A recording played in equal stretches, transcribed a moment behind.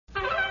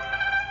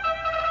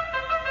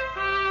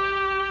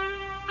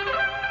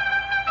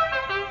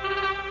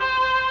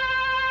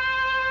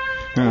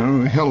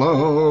Oh,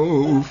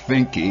 hello,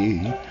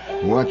 Finky.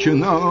 What you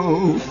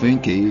know,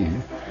 Finky?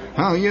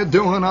 How you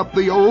doing up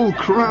the old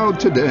crowd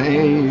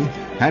today?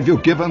 Have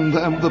you given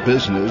them the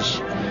business?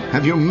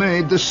 Have you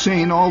made the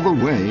scene all the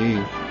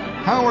way?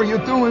 How are you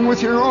doing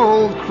with your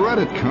old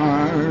credit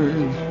card?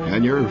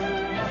 And your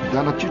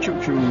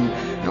da-da-choo-choo-choo.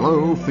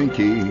 Hello,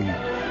 Finky.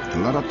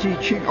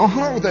 La-da-chee-chee. Oh,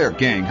 hello there,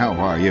 gang. How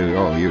are you?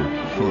 Oh, you.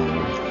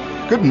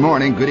 Good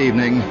morning, good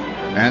evening,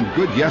 and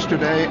good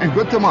yesterday, and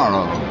good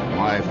tomorrow,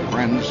 my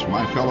friends,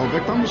 my fellow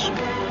victims.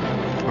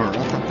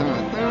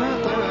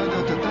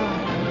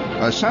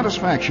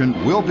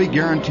 Satisfaction will be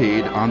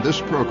guaranteed on this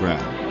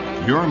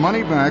program. Your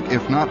money back,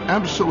 if not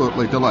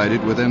absolutely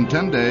delighted, within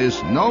 10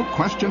 days, no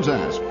questions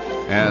asked.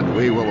 And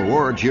we will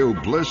award you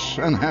bliss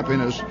and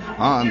happiness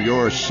on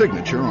your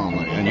signature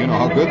only. And you know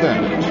how good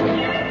that is.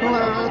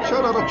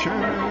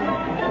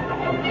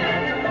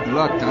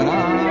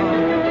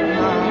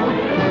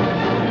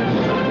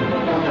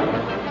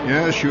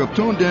 Yes, you have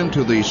tuned in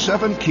to the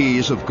 7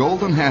 Keys of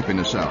Golden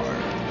Happiness Hour.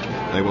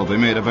 They will be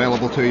made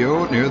available to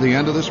you near the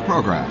end of this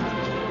program.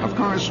 Of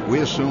course, we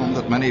assume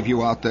that many of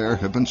you out there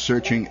have been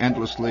searching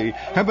endlessly,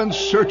 have been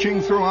searching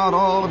throughout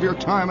all of your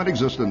time and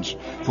existence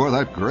for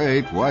that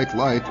great white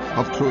light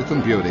of truth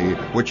and beauty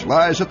which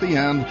lies at the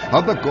end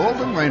of the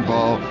golden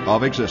rainbow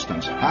of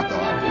existence. Hot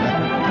dog.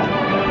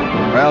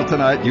 Well,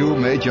 tonight you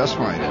may just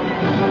find it.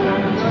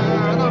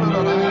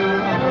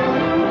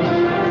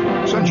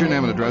 Send your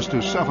name and address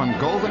to 7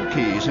 Golden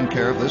Keys in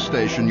care of this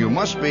station. You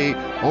must be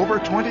over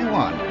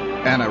 21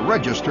 and a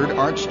registered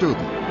art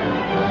student.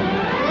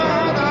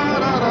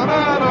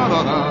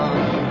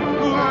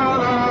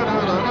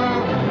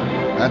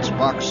 That's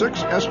Box 6,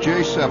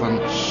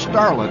 SJ7,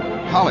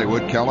 Starlet,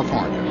 Hollywood,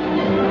 California.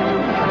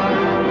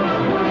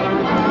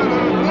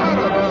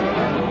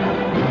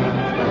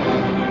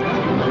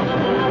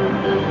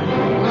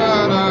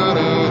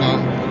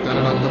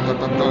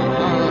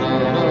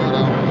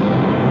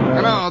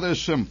 And now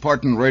this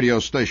important radio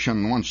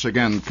station once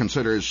again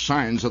considers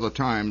signs of the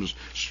times,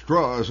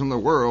 straws in the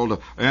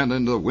world, and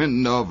in the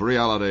wind of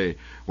reality.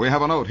 We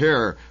have a note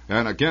here,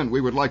 and again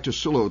we would like to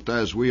salute,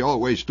 as we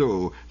always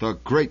do, the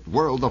great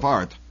world of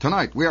art.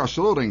 Tonight we are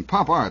saluting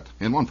pop art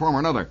in one form or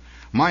another.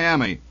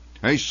 Miami.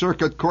 A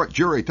circuit court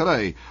jury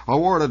today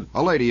awarded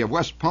a lady of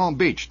West Palm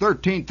Beach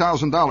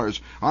 $13,000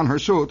 on her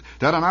suit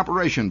that an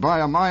operation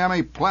by a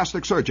Miami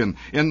plastic surgeon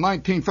in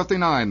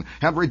 1959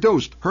 had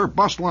reduced her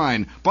bust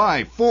line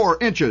by 4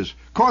 inches,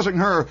 causing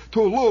her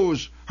to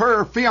lose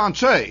her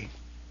fiancé.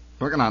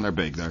 Working on there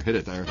big there. Hit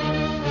it there.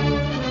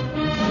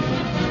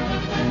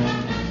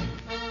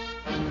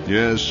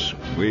 Yes,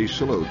 we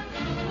salute,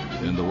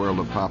 in the world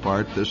of pop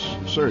art, this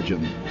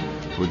surgeon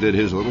who did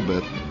his little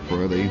bit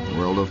for the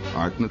world of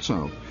art in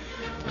itself.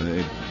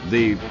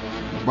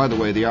 By the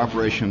way, the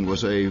operation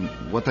was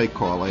what they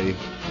call it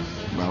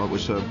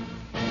was a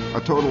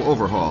total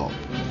overhaul.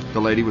 The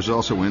lady was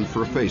also in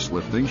for a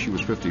facelifting. She was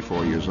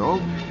 54 years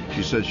old.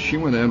 She says she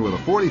went in with a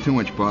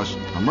 42-inch bust,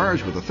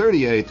 emerged with a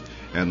 38,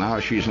 and now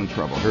she's in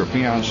trouble. Her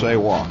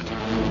fiancé walked.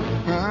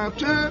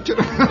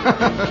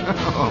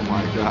 Oh,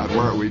 my God,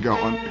 where are we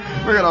going?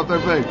 Look it up there,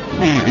 big.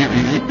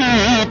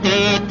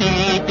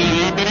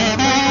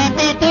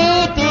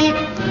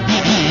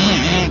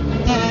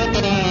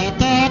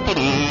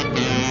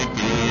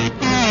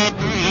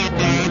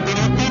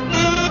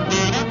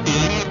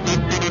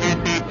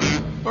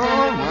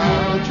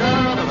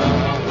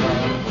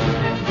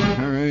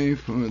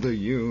 For the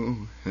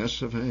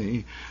U.S. of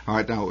A. All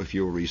right, now, if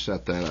you'll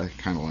reset that, I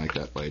kind of like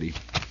that lady.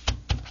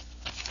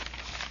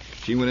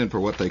 She went in for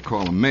what they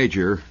call a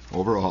major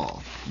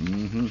overhaul.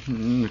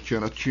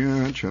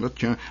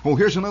 Oh,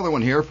 here's another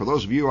one here for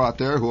those of you out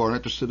there who are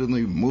interested in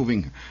the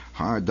moving,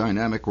 hard,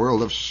 dynamic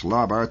world of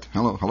slob art.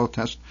 Hello,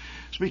 Test.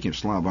 Speaking of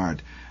slob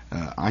art,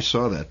 I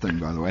saw that thing,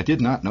 by the way. I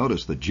did not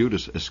notice that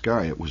Judas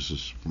Iscariot was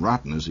as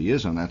rotten as he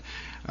is on that.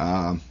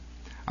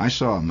 I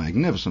saw a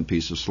magnificent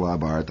piece of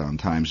slob art on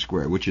Times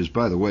Square, which is,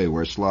 by the way,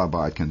 where slob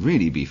art can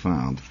really be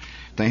found.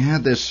 They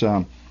had this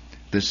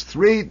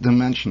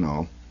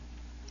 3-dimensional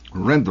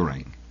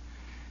rendering,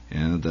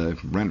 and the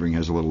rendering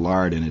has a little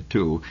art in it,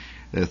 too.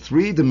 A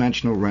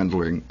 3-dimensional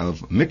rendering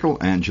of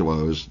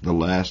Michelangelo's The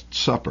Last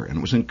Supper, and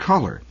it was in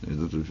color.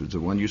 The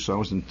one you saw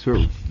was in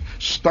true,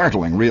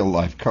 startling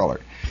real-life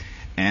color.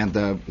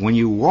 And when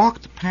you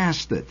walked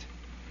past it,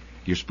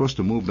 you're supposed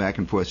to move back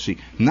and forth. See,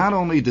 not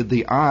only did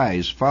the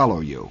eyes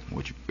follow you,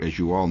 which, as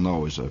you all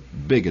know, is a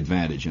big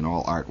advantage in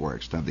all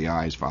artworks, to have the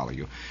eyes follow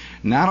you.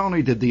 Not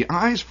only did the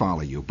eyes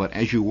follow you, but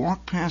as you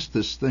walk past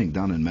this thing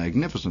done in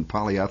magnificent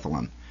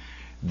polyethylene,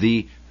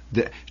 the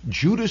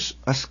Judas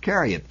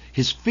Iscariot,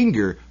 his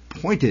finger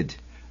pointed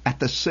at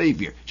the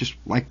Savior, just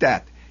like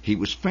that. He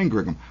was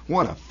fingering him.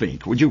 What a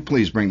fink. Would you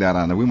please bring that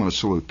on there? We want to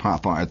salute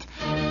pop art.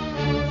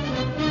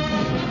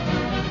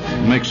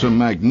 Makes a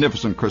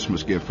magnificent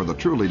Christmas gift for the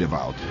truly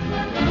devout.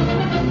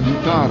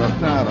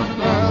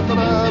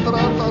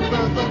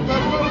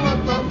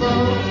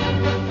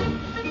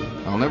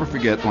 I'll never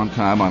forget one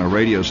time on a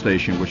radio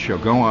station which shall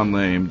go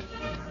unnamed,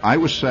 I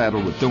was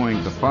saddled with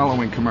doing the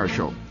following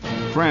commercial.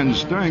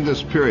 Friends, during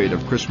this period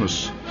of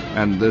Christmas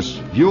and this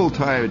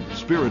Yuletide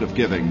spirit of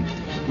giving,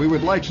 we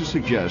would like to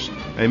suggest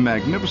a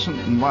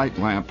magnificent light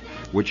lamp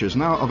which is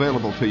now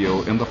available to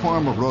you in the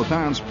form of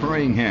Rodin's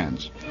praying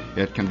hands.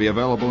 It can be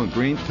available in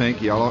green,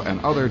 pink, yellow,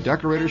 and other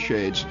decorator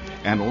shades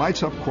and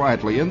lights up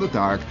quietly in the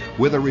dark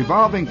with a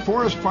revolving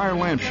forest fire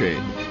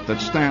lampshade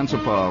that stands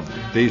above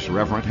these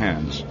reverent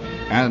hands.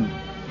 And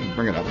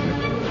bring it up,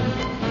 Nick.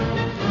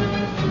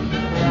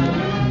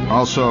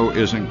 Also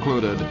is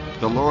included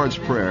the Lord's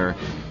Prayer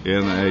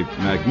in a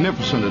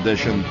magnificent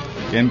edition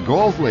in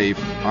gold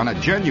leaf on a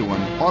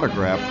genuine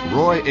autographed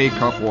Roy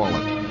Acuff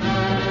wallet.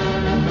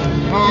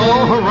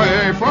 Oh,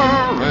 hooray for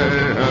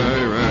hooray,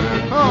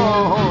 hooray.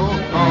 Oh,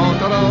 oh,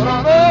 da, da,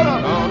 da, da,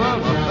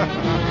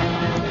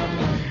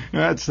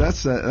 da.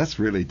 That's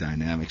really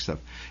dynamic stuff.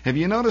 Have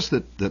you noticed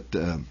that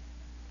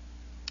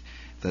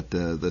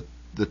the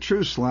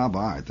true Slav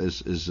art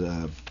is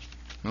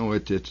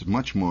it's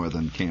much more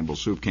than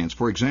Campbell's soup cans.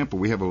 For example,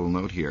 we have a little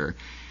note here,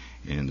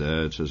 and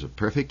it says, a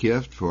perfect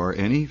gift for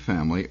any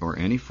family or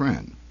any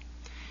friend.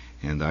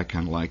 And I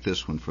kind of like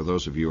this one for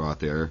those of you out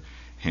there.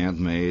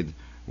 Handmade,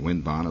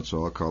 wind bonnets,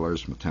 all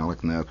colors,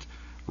 metallic net,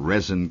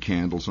 resin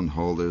candles and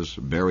holders,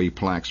 berry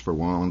plaques for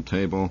wall and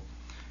table,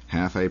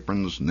 half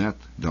aprons, net,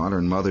 daughter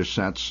and mother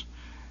sets,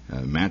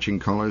 matching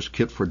colors,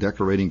 kit for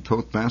decorating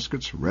tote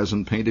baskets,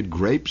 resin-painted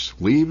grapes,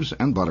 leaves,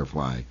 and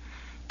butterfly.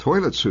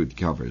 Toilet seat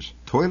covers,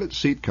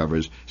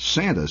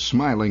 Santa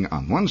smiling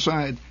on one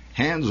side,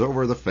 hands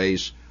over the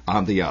face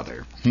on the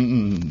other.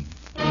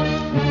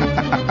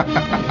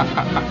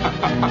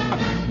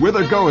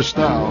 Whither goest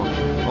thou,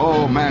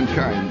 O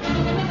mankind?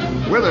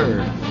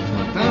 Whither?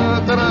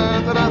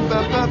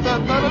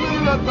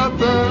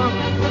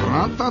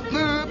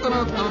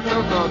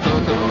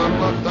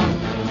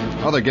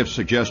 Other gift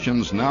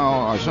suggestions now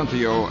are sent to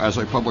you as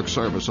a public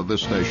service of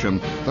this station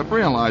that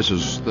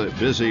realizes the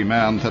busy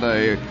man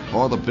today,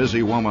 or the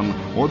busy woman,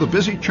 or the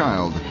busy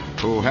child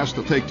who has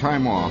to take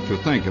time off to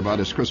think about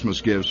his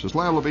Christmas gifts is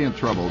liable to be in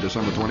trouble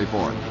December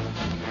 24th.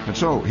 And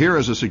so here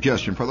is a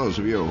suggestion for those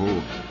of you who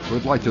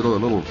would like to do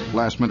a little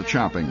last-minute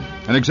shopping.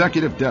 An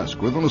executive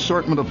desk with an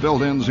assortment of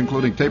built-ins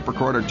including tape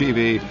recorder,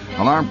 TV,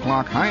 alarm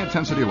clock,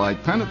 high-intensity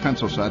light, pen and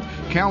pencil set,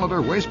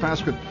 calendar,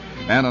 wastebasket,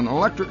 and an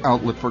electric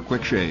outlet for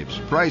quick shaves.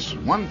 Price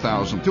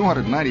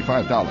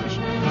 $1,295.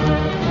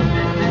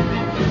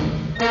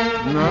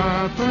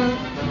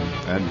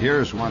 And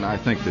here's one I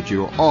think that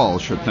you all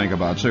should think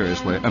about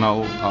seriously.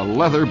 A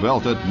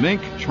leather-belted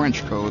mink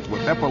trench coat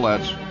with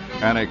epaulettes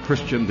and a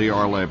Christian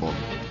Dior label.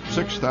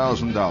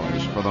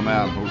 $6,000 for the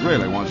man who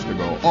really wants to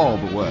go all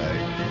the way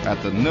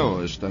at the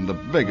newest and the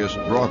biggest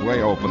Broadway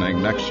opening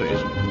next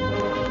season.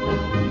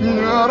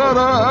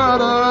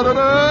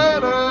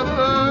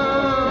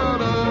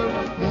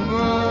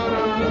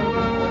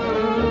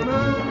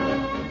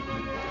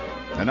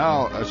 And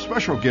now, a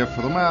special gift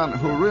for the man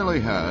who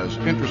really has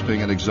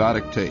interesting and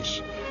exotic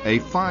tastes. A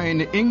fine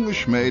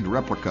English-made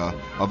replica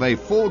of a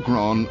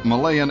full-grown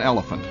Malayan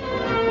elephant.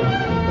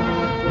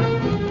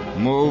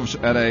 Moves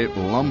at a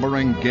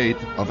lumbering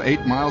gait of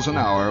 8 miles an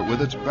hour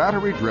with its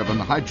battery-driven,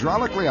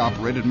 hydraulically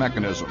operated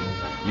mechanism.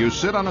 You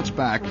sit on its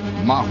back,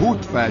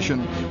 mahout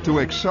fashion,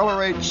 to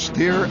accelerate,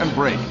 steer, and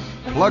brake.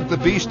 Plug the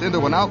beast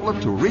into an outlet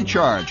to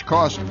recharge.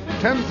 Cost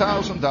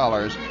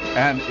 $10,000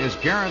 and is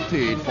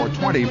guaranteed for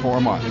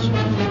 24 months.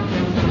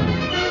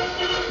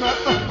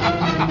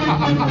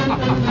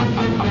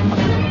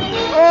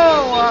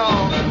 Oh,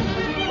 wow.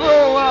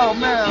 Oh, wow,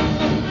 man.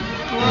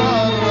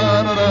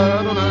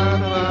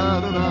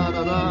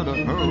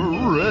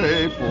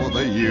 Hooray for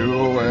the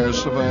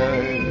U.S. of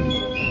A.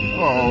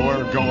 Oh,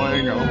 we're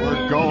going,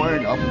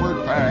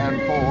 upward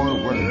and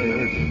forward.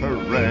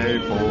 Hooray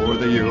for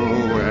the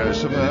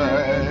U.S. of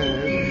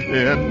A.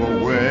 It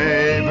will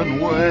wave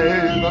and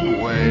wave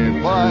and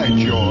wave, by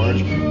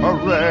George.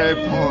 Hooray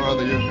for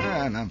the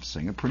U.S. And I'm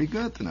singing pretty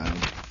good tonight.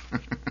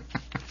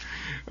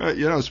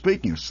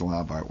 Speaking of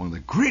Slav art, one of the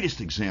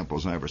greatest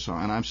examples I ever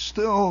saw, and I'm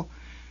still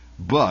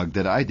bugged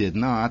that I did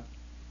not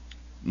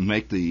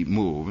make the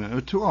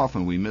move. Too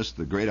often we miss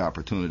the great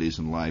opportunities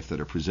in life that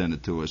are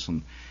presented to us,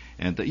 and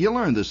you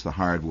learn this the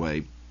hard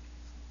way.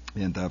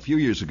 And a few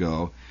years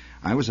ago,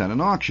 I was at an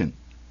auction,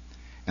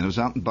 and it was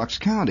out in Bucks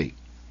County.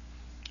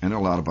 And there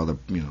are a lot of other,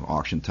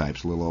 auction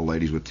types, little old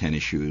ladies with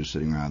tennis shoes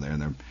sitting around there,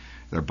 and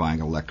they're buying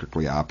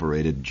electrically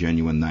operated,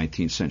 genuine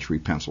 19th century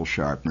pencil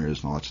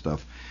sharpeners and all that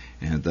stuff.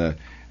 And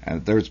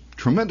there's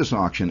tremendous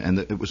auction, and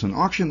it was an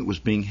auction that was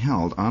being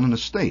held on an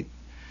estate.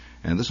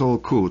 And this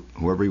old coot,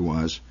 whoever he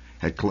was,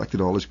 had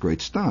collected all this great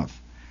stuff.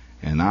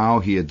 And now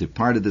he had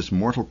departed this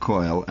mortal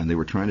coil, and they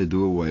were trying to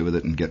do away with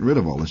it and get rid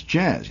of all this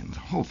jazz. The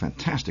whole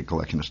fantastic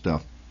collection of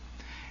stuff.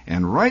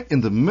 And right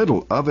in the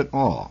middle of it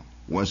all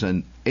was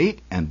an 8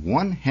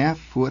 1/2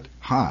 foot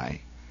high,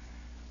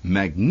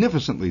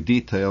 magnificently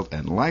detailed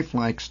and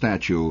lifelike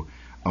statue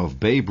of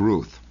Babe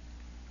Ruth.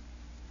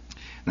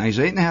 Now he's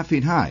 8 1/2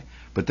 feet high,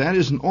 but that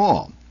isn't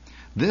all.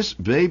 This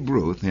Babe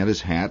Ruth had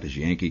his hat, his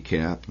Yankee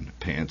cap, and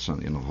pants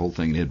on, the whole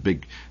thing. He had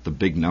the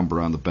big number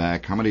on the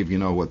back. How many of you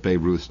know what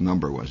Babe Ruth's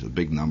number was? The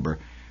big number,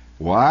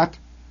 What?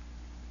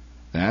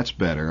 That's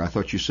better. I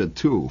thought you said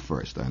 2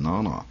 first.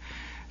 No.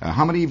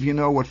 How many of you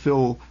know what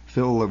Phil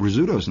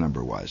Rizzuto's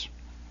number was?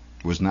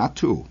 It was not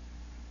 2.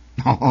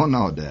 Oh,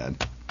 no,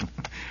 Dad.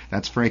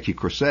 That's Frankie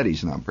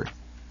Corsetti's number.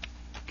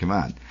 Come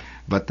on.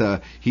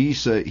 But he's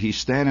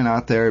standing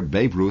out there,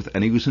 Babe Ruth,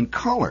 and he was in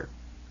color.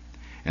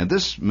 And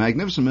this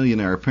magnificent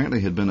millionaire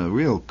apparently had been a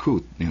real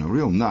coot,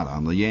 real nut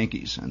on the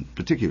Yankees, and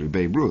particularly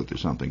Babe Ruth or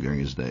something during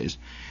his days.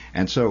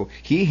 And so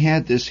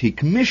he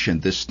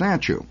commissioned this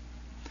statue.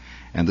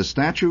 And the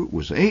statue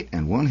was 8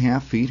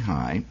 1/2 feet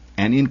high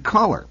and in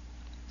color.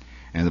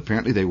 And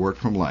apparently they worked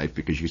from life,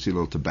 because you see a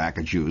little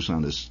tobacco juice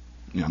on his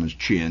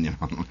chin,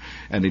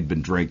 and he'd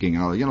been drinking.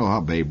 How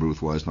Babe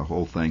Ruth was, the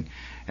whole thing.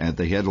 And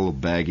they had a little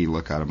baggy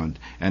look at him.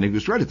 And he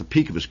was right at the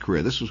peak of his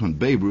career. This was when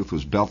Babe Ruth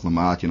was belting them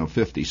out,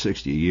 50,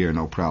 60 a year,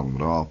 no problem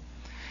at all.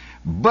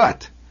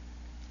 But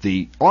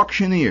the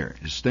auctioneer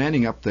is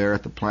standing up there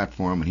at the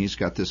platform, and he's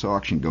got this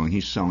auction going.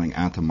 He's selling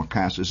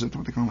antimacassars. Isn't that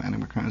what they call them?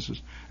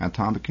 Antimacassars?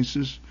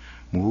 Antimacassars?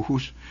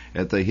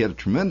 And they had a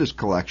tremendous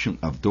collection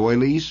of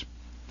doilies.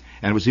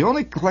 And it was the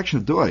only collection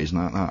of doilies.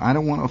 Now, I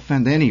don't want to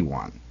offend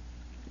anyone,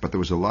 but there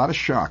was a lot of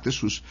shock.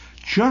 This was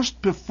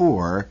just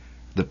before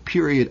the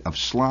period of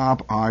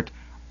slob art,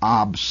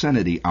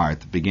 obscenity art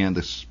that began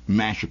to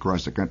smash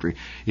across the country.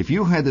 If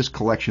you had this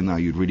collection now,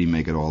 you'd really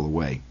make it all the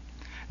way.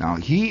 Now,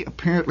 he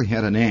apparently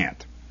had an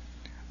aunt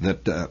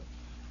that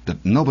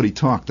nobody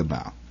talked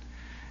about,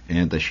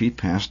 and she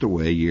passed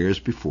away years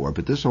before.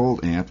 But this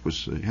old aunt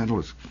had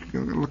a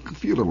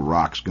few little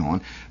rocks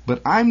going.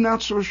 But I'm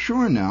not so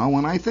sure now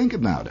when I think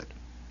about it.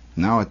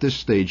 Now, at this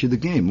stage of the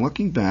game,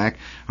 looking back,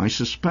 I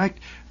suspect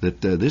that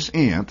this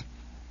aunt,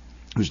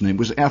 whose name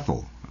was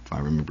Ethel, if I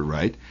remember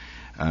right,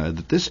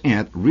 that this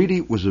aunt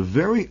really was a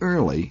very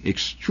early,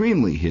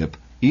 extremely hip,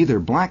 either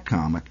black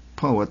comic,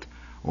 poet,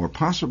 or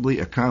possibly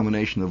a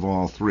combination of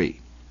all three.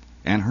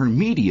 And her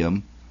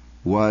medium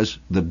was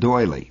the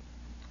doily.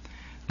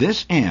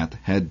 This aunt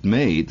had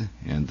made,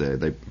 and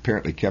they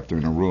apparently kept her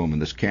in a room in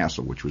this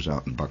castle, which was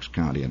out in Bucks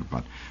County, and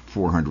about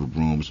 400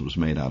 rooms. It was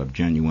made out of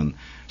genuine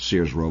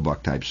Sears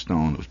Roebuck type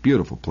stone. It was a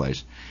beautiful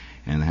place,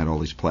 and they had all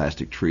these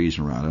plastic trees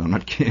around it. I'm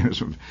not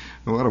kidding.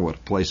 What a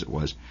place it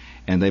was.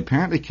 And they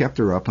apparently kept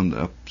her up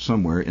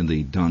somewhere in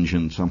the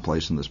dungeon,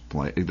 someplace in this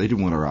place. They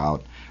didn't want her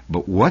out.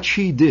 But what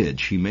she did,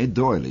 she made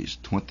doilies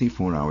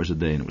 24 hours a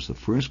day, and it was the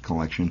first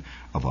collection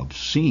of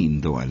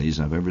obscene doilies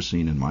I've ever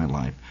seen in my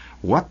life.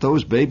 What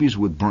those babies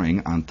would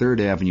bring on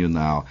 3rd Avenue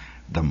now,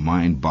 the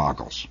mind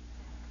boggles.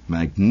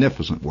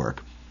 Magnificent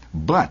work.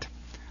 But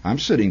I'm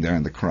sitting there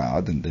in the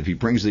crowd, and if he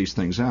brings these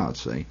things out,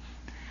 see,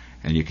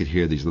 and you could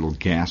hear these little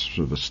gasps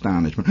of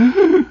astonishment,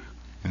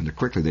 and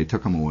quickly they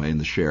took them away,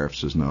 and the sheriff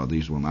says, no,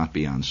 these will not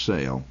be on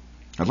sale.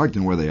 I'd like to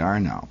know where they are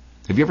now.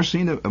 Have you ever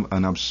seen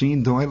an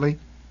obscene doily?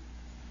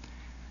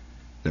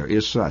 There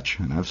is such,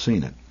 and I've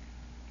seen it.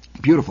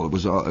 Beautiful. It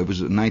was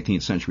a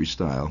 19th century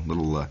style,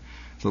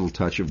 little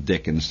touch of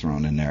Dickens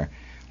thrown in there,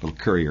 little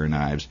Currier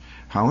knives.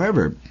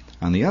 However,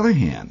 on the other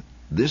hand,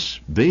 this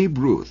Babe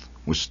Ruth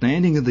was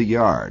standing in the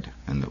yard,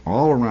 and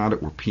all around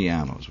it were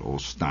pianos,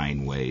 old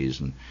Steinways,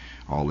 and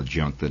all the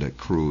junk that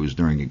accrues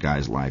during a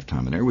guy's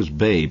lifetime. And there was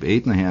Babe,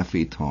 8 1/2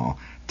 feet tall,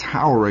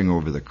 towering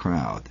over the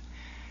crowd.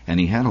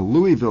 And he had a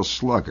Louisville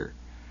Slugger,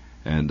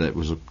 and it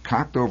was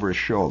cocked over his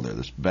shoulder,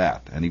 this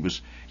bat. And he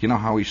was, you know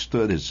how he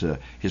stood,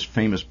 his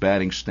famous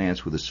batting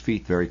stance with his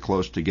feet very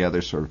close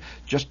together, sort of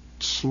just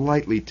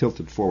slightly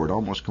tilted forward,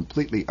 almost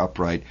completely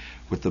upright,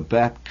 with the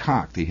bat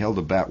cocked. He held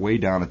the bat way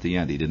down at the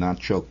end. He did not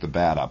choke the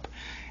bat up.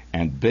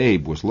 And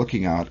Babe was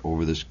looking out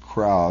over this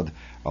crowd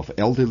of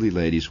elderly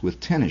ladies with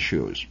tennis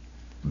shoes.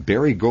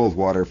 Barry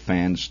Goldwater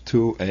fans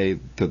to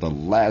the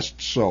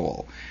last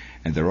soul.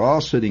 And they're all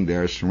sitting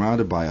there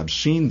surrounded by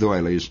obscene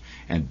doilies,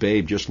 and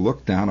Babe just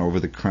looked down over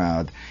the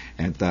crowd,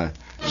 and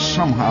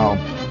somehow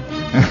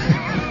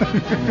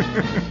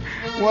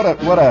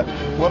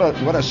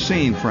what a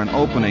scene for an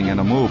opening in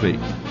a movie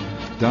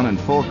done in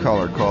full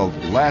color called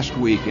Last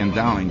Week in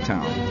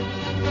Downingtown.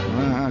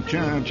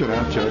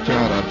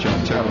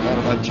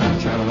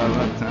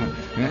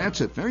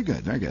 That's it. Very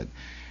good, very good.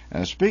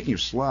 Speaking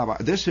of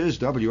Slav, this is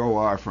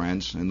WOR,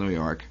 friends, in New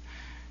York.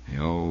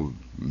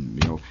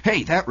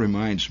 Hey, that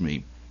reminds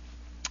me.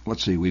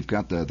 Let's see, we've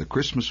got the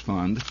Christmas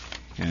Fund,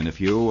 and if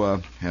you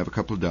have a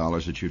couple of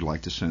dollars that you'd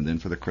like to send in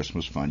for the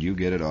Christmas Fund, you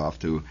get it off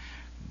to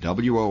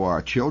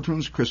WOR,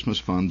 Children's Christmas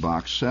Fund,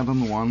 Box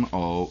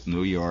 710,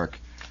 New York,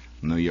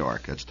 New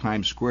York. That's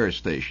Times Square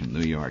Station,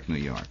 New York, New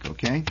York,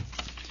 okay?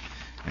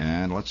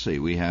 And let's see,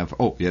 we have,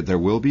 there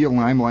will be a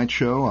Limelight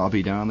show. I'll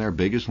be down there,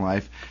 big as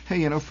life.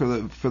 Hey, for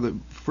the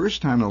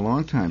first time in a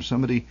long time,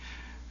 somebody...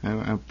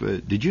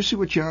 did you see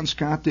what John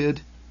Scott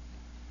did?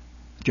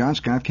 John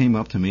Scott came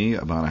up to me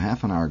about a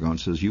half an hour ago and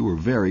says, you were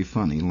very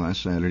funny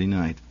last Saturday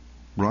night.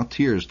 Brought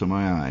tears to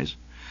my eyes.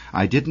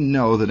 I didn't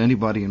know that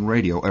anybody in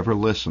radio ever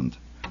listened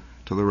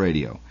to the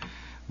radio.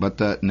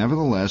 But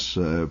nevertheless,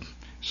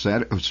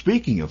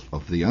 speaking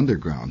of the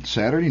underground,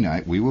 Saturday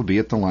night we will be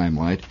at the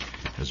Limelight.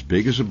 as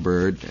big as a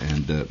bird.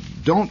 And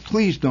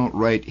please don't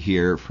write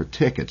here for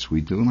tickets.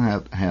 We do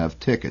not have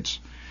tickets.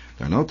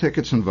 There are no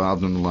tickets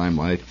involved in the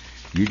Limelight.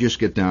 You just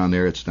get down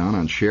there. It's down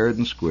on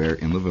Sheridan Square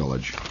in the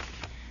Village,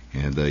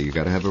 and you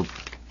got to have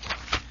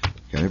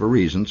a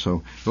reason.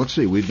 So let's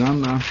see. We've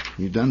done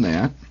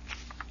that.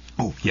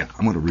 Oh yeah,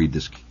 I'm going to read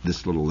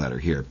this little letter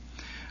here.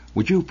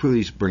 Would you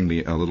please bring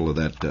me a little of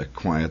that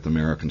quiet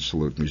American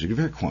salute music?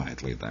 Very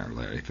quietly there,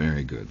 Larry.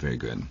 Very good, very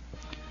good.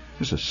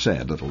 This is a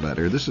sad little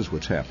letter. This is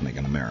what's happening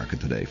in America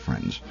today,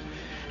 friends.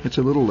 It's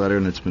a little letter,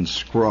 and it's been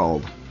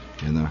scrawled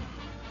in a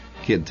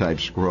kid-type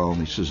scrawl.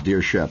 And he says,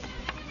 Dear Shep,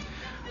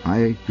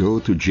 I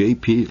go to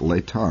J.P.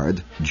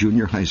 Letard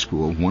Junior High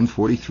School,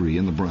 143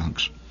 in the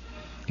Bronx.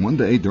 One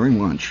day during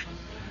lunch,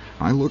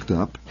 I looked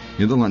up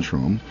in the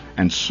lunchroom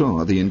and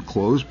saw the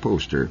enclosed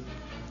poster.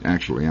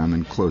 Actually, I'm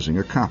enclosing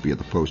a copy of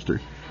the poster.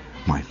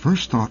 My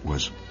first thought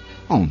was,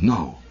 oh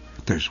no,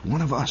 there's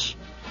one of us.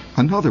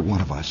 Another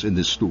one of us in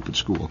this stupid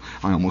school.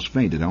 I almost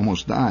fainted. I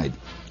almost died.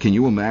 Can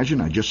you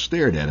imagine? I just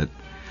stared at it.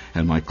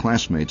 And my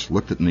classmates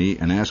looked at me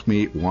and asked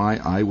me why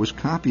I was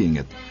copying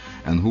it.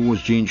 And who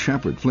was Gene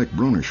Shepard, Flick,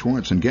 Bruner,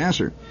 Schwartz, and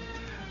Gasser?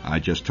 I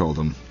just told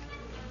them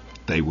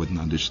they wouldn't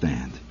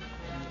understand.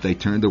 They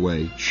turned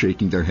away,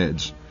 shaking their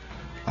heads.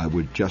 I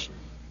would just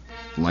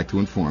like to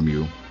inform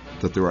you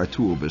that there are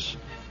two of us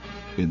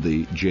in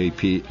the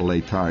J.P.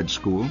 Letard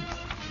School.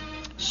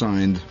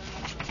 Signed,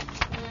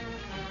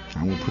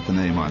 I won't put the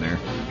name on there,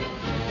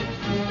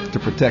 to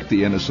protect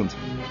the innocent,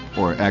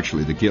 or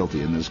actually the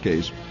guilty in this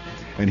case.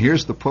 And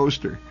here's the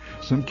poster.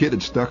 Some kid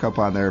had stuck up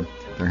on there.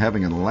 They're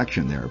having an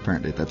election there,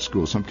 apparently, at that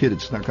school. Some kid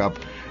had stuck up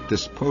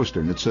this poster,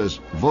 and it says,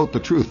 Vote the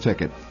Truth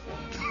ticket.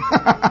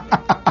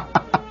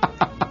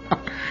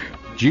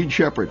 Gene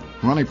Shepard,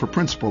 running for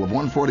principal of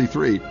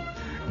 143.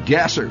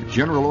 Gasser,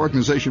 General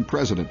Organization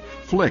President.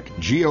 Flick,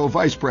 GO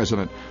Vice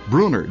President.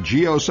 Bruner,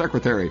 GO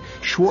Secretary.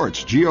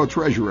 Schwartz, GO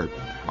Treasurer.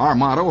 Our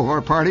motto of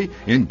our party,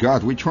 In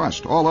God We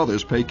Trust. All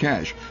others pay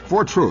cash.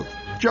 For truth,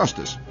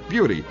 justice,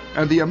 beauty,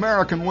 and the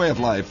American way of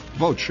life.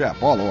 Vote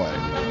Shep all the way.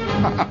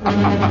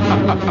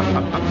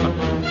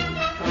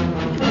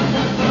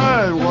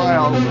 Hey,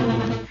 wild.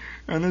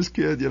 And this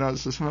kid,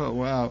 says, oh,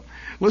 wow.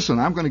 Listen,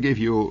 I'm going to give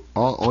you,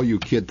 all you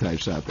kid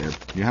types out there,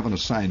 you have an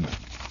assignment.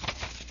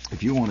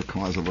 If you want to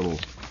cause a little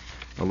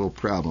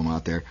problem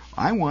out there,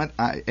 I want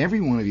every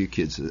one of you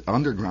kids,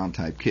 underground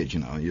type kids,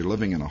 you're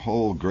living in a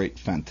whole great,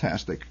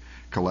 fantastic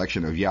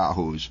collection of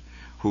yahoos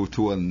who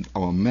to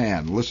a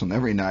man listen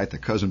every night to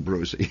Cousin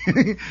Brucey.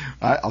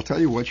 I'll tell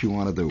you what you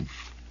want to do.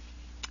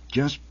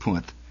 Just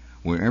put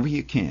wherever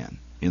you can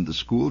in the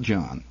school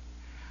John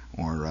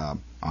or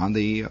on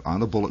the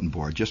bulletin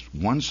board, just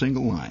one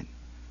single line.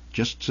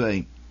 Just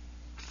say,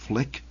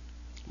 Flick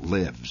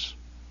lives.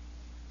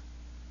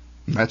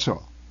 That's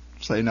all.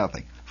 Say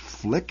nothing.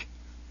 Flick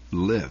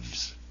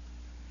lives.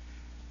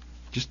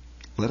 Just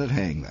let it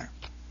hang there.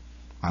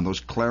 On those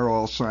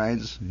Clairol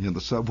signs in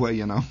the subway,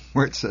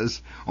 where it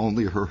says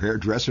only her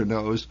hairdresser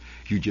knows,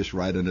 you just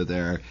write under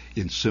there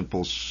in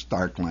simple,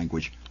 stark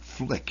language,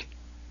 Flick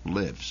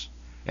lives.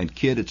 And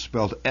kid, it's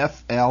spelled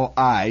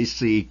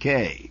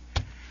F-L-I-C-K.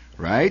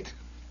 Right?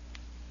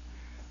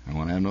 I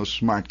want to have no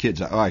smart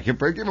kids. Oh, I can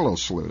give a little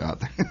salute out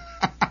there.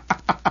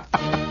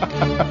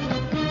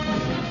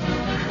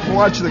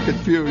 Watch the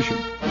confusion.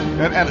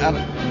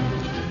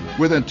 And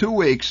within 2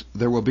 weeks,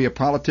 there will be a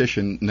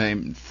politician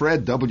named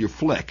Fred W.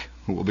 Flick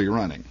who will be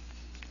running.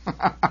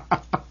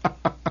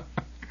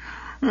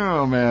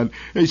 Oh, man.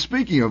 Hey,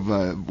 speaking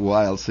of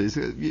wild seas,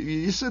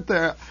 you sit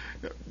there,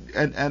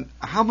 and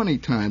how many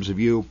times have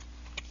you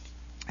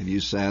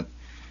sat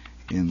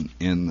in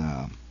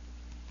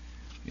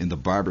the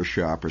barber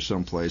shop or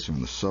someplace or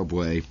in the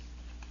subway,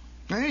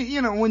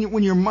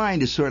 when your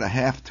mind is sort of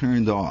half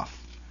turned off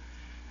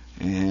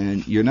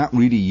and you're not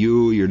really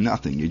you're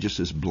nothing. You're just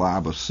this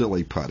blob of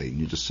silly putty, and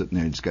you're just sitting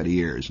there. It's got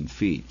ears and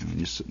feet, and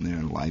you're sitting there,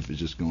 and life is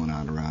just going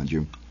on around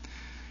you.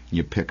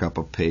 You pick up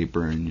a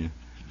paper and you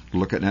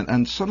look at it,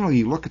 and suddenly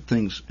you look at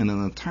things in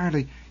an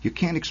entirely, you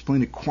can't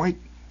explain it quite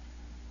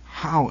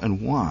how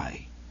and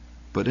why,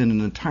 but in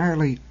an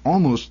entirely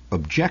almost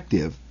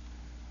objective,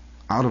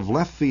 out of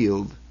left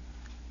field,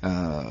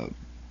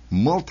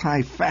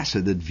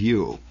 multifaceted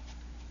view.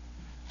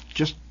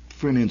 Just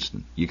for an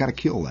instant, you got to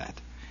kill that.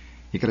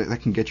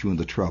 That can get you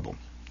into trouble.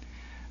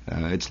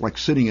 It's like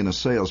sitting in a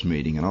sales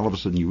meeting, and all of a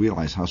sudden you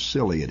realize how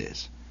silly it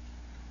is.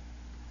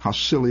 How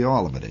silly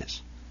all of it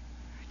is.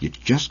 You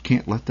just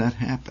can't let that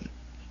happen.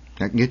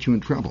 That can get you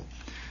in trouble.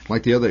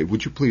 Like the other,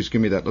 would you please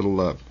give me that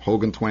little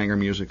Hogan Twanger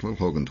music? Little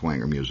Hogan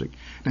Twanger music.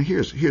 Now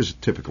here's a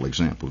typical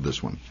example of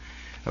this one,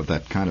 of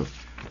that kind of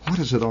what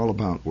is it all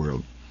about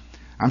world.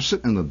 I'm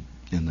sitting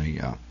in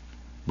the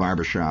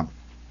barber shop.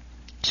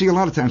 See, a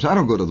lot of times I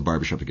don't go to the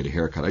barbershop to get a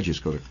haircut. I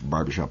just go to the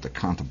barbershop to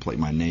contemplate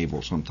my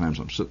navel. Sometimes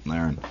I'm sitting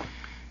there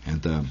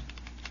and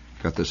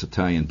got this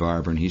Italian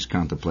barber, and he's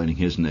contemplating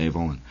his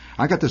navel. And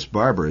I got this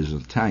barber, is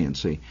Italian,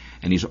 see,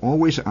 and he's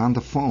always on the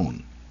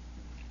phone.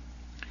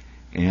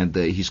 And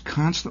he's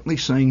constantly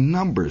saying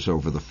numbers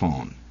over the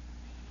phone.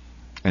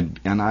 And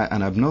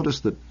I've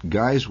noticed that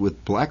guys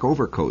with black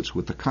overcoats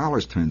with the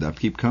collars turned up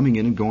keep coming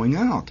in and going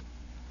out.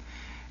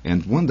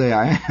 And one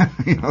day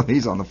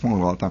he's on the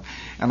phone all the time,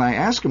 and I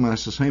ask him, I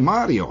says, "Hey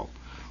Mario,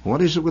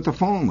 what is it with the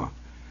phone?"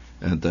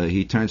 And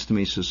he turns to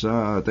me and says,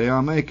 "They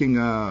are making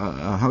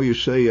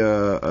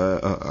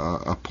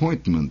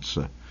appointments."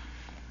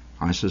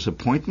 I says,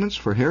 "Appointments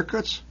for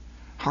haircuts?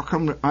 How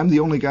come I'm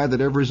the only guy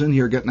that ever is in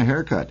here getting a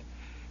haircut?"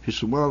 He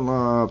said,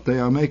 "Well, they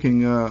are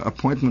making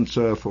appointments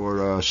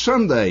for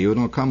Sunday. You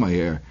don't come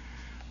here."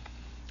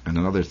 And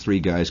another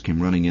 3 guys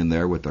came running in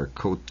there with their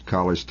coat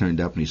collars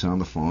turned up, and he's on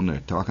the phone. They're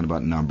talking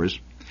about numbers.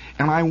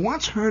 And I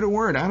once heard a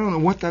word. I don't know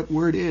what that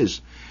word is.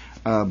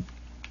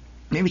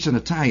 Maybe it's an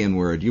Italian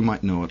word. You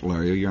might know it,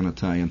 Larry. You're an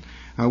Italian.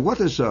 What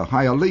does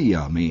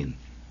hialeah mean?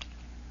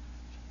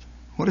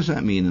 What does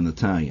that mean in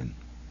Italian?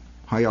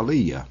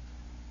 Hialeah.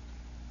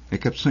 They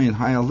kept saying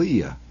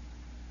hialeah.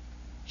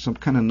 Some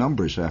kind of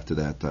numbers after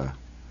that.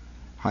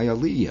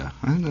 Hialeah.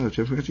 I don't know.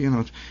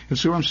 And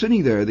so I'm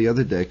sitting there the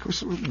other day. Of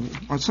course,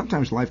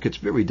 sometimes life gets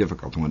very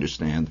difficult to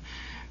understand,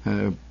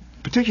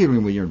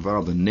 particularly when you're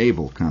involved in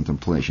naval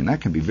contemplation.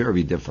 That can be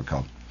very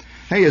difficult.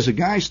 Hey, is a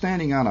guy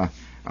standing on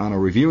a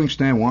reviewing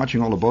stand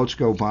watching all the boats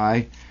go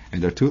by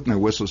and they're tooting their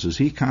whistles? Is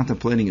he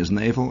contemplating his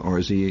navel, or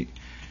is he...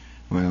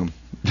 Well,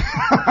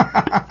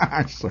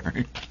 I'm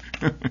sorry.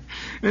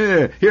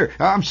 Yeah, here,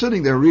 I'm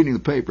sitting there reading the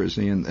papers,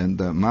 and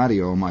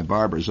Mario, my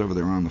barber, is over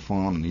there on the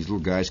phone, and these little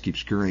guys keep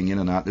scurrying in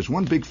and out. There's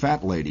one big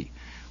fat lady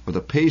with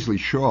a paisley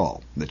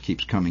shawl that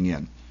keeps coming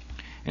in,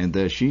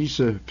 and she's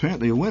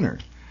apparently a winner.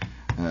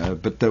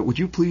 But would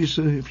you please,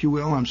 if you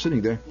will, I'm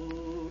sitting there.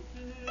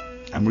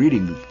 I'm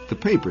reading the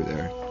paper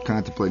there,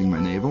 contemplating my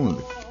navel, and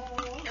the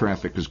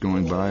traffic is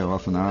going by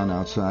off and on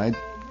outside.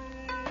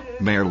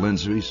 Mayor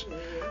Lindsay's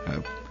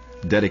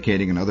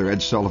dedicating another Ed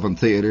Sullivan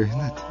Theater.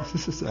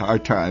 This is our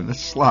time. This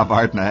is Slav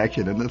art in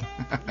action, isn't it?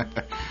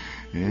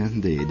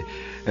 Indeed.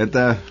 And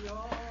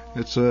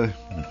it's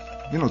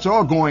it's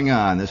all going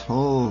on. This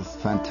whole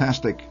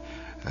fantastic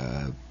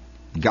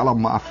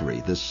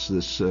gallimaufry,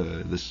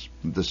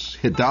 this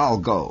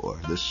hidalgo, or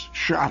this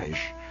schottish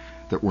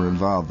that we're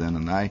involved in.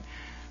 And I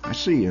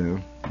see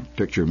a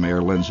picture of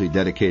Mayor Lindsay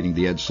dedicating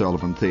the Ed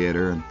Sullivan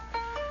Theater, and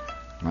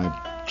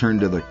I turn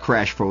to the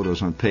crash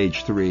photos on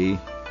page 3.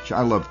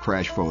 I love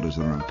crash photos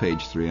that are on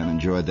page 3, and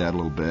enjoyed that a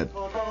little bit.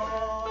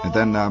 And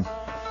then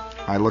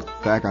I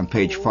looked back on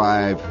page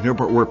 5.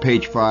 We're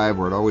page 5,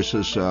 where it always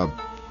says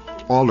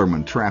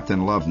Alderman trapped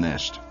in love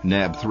nest,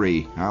 Nab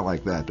 3. I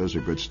like that. Those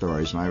are good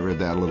stories, and I read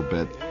that a little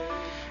bit.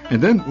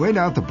 And then way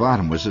down at the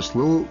bottom was this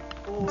little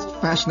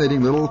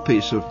fascinating little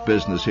piece of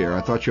business here.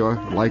 I thought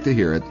you'd like to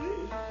hear it.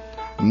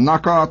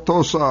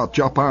 Nakatosa,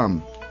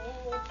 Japan.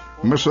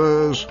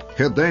 Mrs.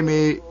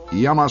 Hidemi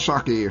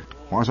Yamasaki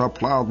was a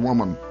proud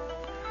woman.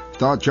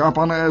 The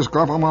Japanese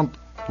government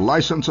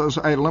licenses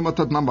a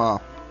limited number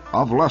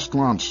of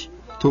restaurants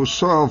to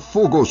serve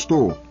fugu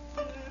stew.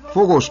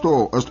 Fugu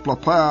stew is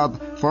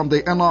prepared from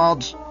the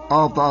innards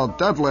of the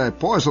deadly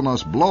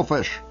poisonous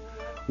blowfish,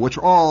 which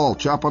all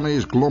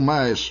Japanese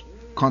gourmets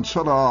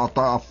consider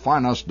the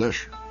finest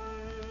dish.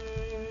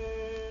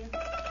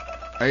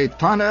 A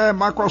tiny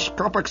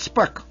microscopic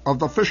speck of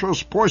the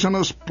fish's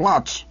poisonous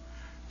plots,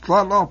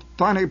 that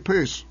tiny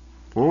piece,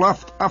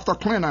 left after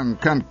cleaning,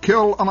 can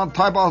kill an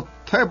entire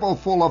table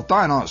full of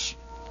diners.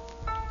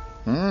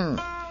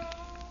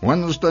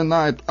 Wednesday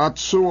night,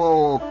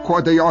 Atsuo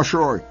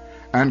Kodayashi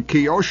and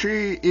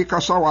Kiyoshi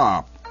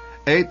Ikasawa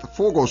ate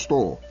fugu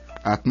stew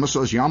at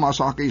Mrs.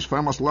 Yamasaki's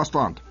famous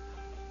restaurant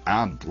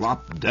and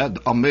dropped dead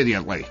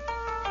immediately.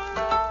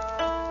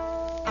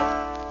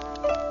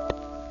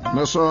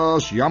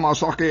 Mrs.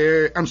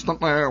 Yamasaki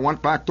instantly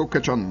went back to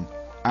kitchen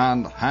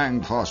and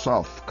hanged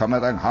herself,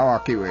 committing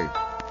harakiri.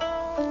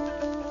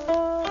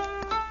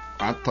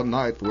 And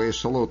tonight we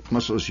salute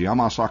Mrs.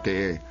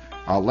 Yamasaki,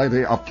 a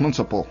lady of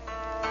principle.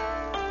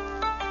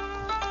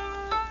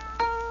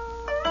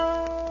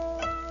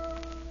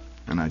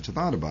 And I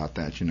thought about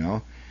that,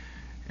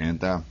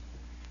 and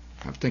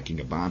I'm thinking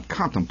about,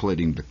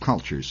 contemplating the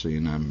culture,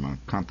 and I'm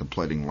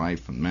contemplating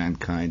life and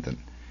mankind, and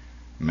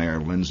Mayor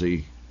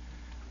Lindsay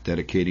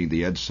dedicating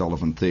the Ed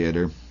Sullivan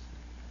Theater.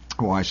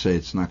 Oh, I say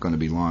it's not going to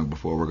be long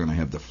before we're going to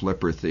have the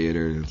Flipper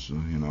Theater. It's,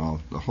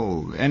 the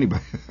whole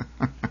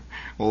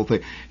whole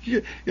thing.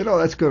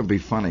 That's going to be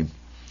funny.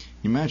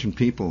 Imagine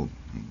people.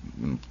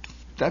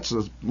 That's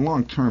a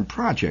long-term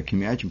project. Can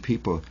you imagine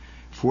people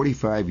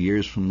 45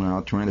 years from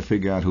now trying to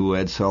figure out who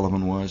Ed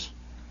Sullivan was?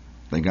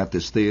 They got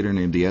this theater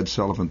named the Ed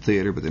Sullivan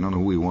Theater, but they don't know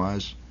who he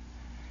was.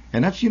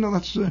 And that's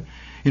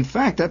in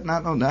fact, that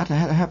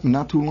happened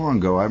not too long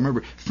ago. I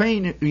remember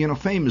fame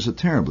is a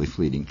terribly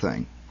fleeting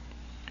thing.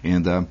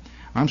 And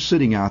I'm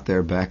sitting out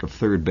there back of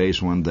third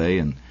base one day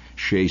in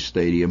Shea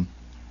Stadium,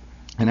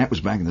 and that was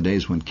back in the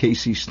days when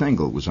Casey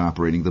Stengel was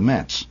operating the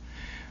Mets.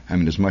 I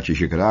mean, as much as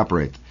you could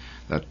operate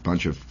that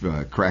bunch of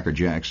Cracker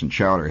Jacks and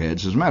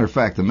Chowderheads. As a matter of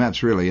fact, the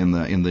Mets really, in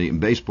the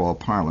baseball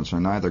parlance,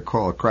 are neither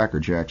called Cracker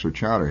Jacks or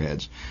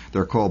Chowderheads.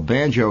 They're called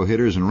banjo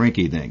hitters and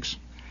rinky dinks.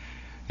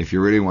 if you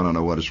really want to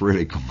know what it's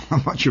really called, a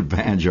bunch of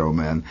banjo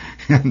men.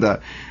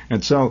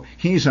 And so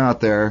he's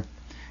out there,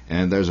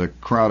 and there's a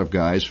crowd of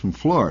guys from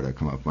Florida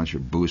come up, a bunch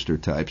of booster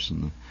types,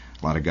 and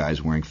a lot of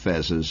guys wearing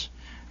fezzes,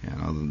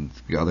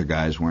 the other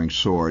guys wearing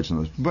swords,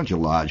 and a bunch of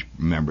lodge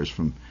members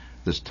from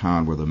this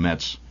town where the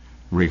Mets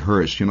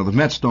rehearse. The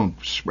Mets don't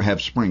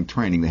have spring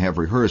training; they have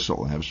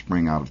rehearsal. They have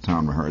spring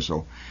out-of-town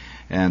rehearsal,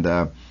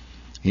 and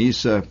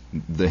he's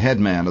the head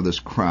man of this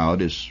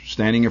crowd is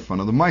standing in front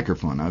of the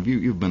microphone. Now,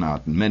 you've been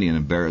out in many an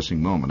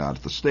embarrassing moment out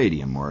at the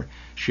stadium or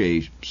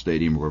Shea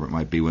Stadium, wherever it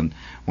might be, when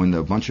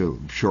a bunch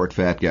of short,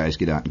 fat guys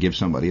get out and give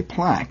somebody a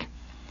plaque,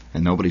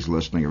 and nobody's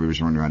listening.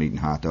 Everybody's running around eating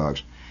hot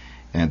dogs,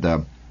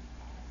 and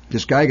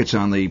this guy gets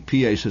on the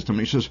PA system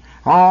and he says,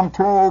 "On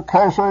to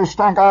Casey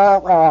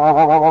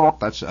Stengel."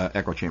 That's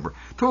echo chamber.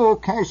 "To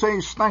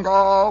Casey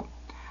Stengel,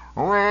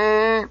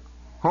 we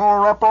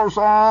who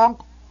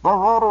represent the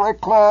Rotary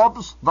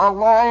Clubs, the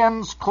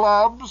Lions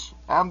Clubs,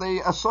 and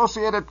the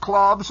associated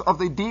clubs of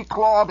the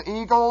declawed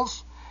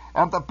eagles,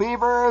 and the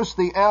beavers,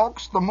 the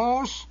elks, the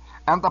moose,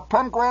 and the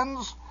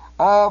penguins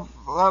of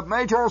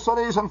major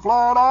cities in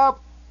Florida,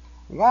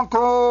 want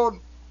to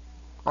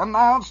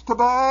announce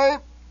today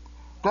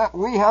that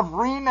we have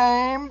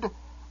renamed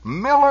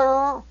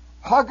Miller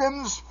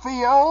Huggins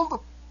Field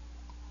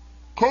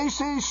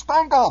Casey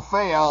Stengel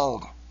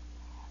Field.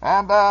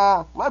 And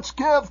let's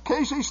give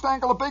Casey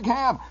Stengel a big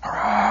hand."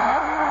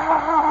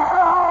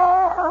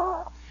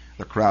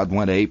 The crowd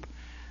went ape,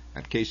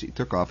 and Casey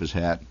took off his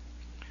hat,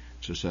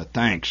 just said,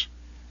 "Thanks,"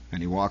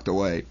 and he walked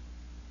away.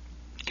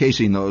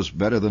 Casey knows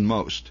better than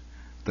most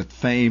that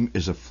fame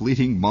is a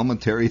fleeting,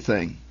 momentary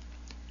thing.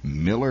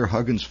 Miller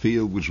Huggins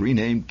Field was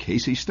renamed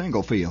Casey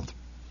Stengel Field.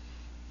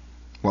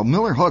 Well,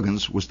 Miller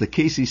Huggins was the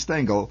Casey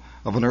Stengel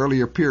of an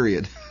earlier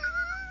period.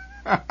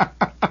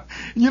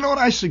 You know what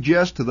I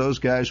suggest to those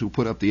guys who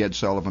put up the Ed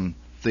Sullivan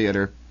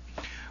Theater?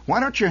 Why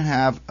don't you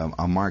have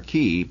a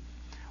marquee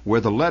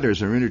where the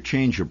letters are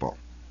interchangeable?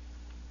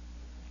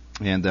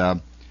 And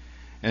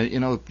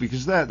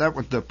because that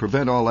would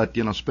prevent all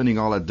that, spending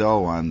all that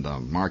dough on the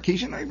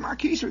marquees.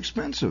 Marquees are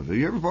expensive. Have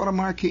you ever bought a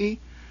marquee?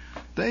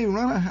 They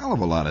run a hell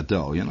of a lot of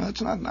dough.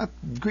 It's not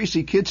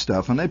greasy kid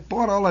stuff. And they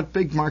bought all that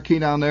big marquee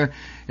down there,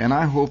 and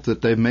I hope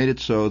that they've made it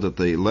so that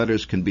the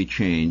letters can be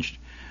changed.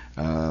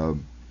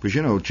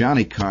 Because,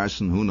 Johnny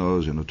Carson, who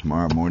knows,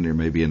 tomorrow morning there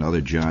may be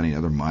another Johnny,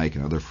 another Mike,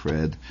 another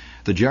Fred.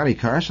 The Johnny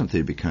Carson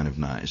thing would be kind of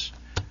nice.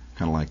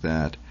 Kind of like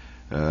that.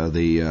 No,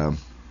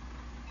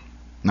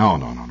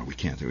 we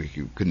can't. We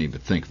couldn't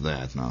even think of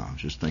that. No, I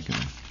was just thinking.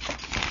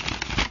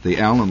 The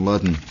Allen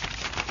Ludden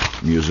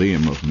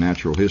Museum of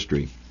Natural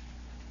History.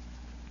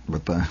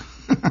 But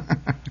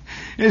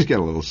it's got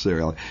a little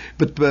serial.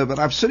 But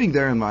I'm sitting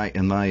there in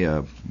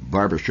my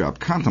barber shop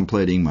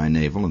contemplating my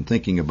navel and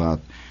thinking about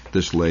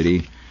this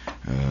lady,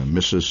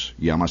 Mrs.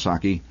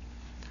 Yamasaki,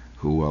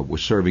 who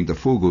was serving the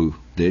fugu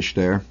dish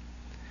there,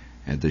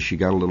 and she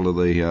got a little of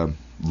the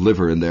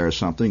liver in there or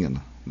something, and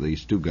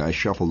these two guys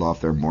shuffled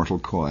off their mortal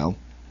coil.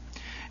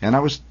 And I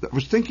was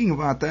thinking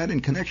about that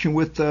in connection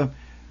with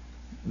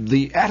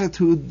the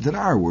attitude that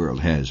our world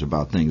has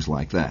about things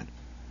like that.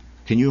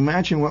 Can you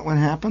imagine what would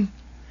happen?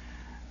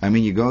 I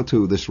mean, you go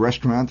to this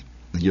restaurant,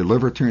 and your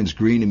liver turns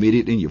green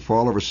immediately, and you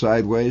fall over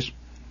sideways,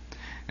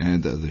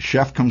 and the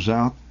chef comes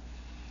out,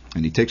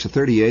 and he takes a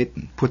 .38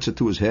 and puts it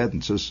to his head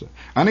and says,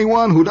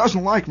 "Anyone who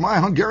doesn't like my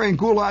Hungarian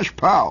goulash,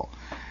 pow!"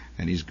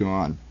 And he's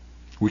gone.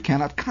 We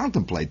cannot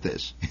contemplate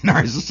this in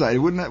our society. It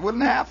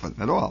wouldn't happen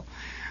at all.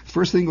 The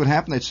first thing would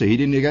happen, they'd say, "He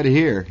didn't get it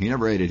here. He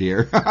never ate it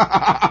here."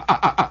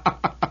 I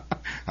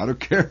don't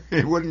care.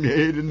 He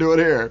didn't do it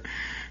here.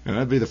 And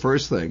that'd be the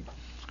first thing.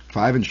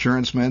 5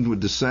 insurance men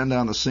would descend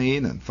on the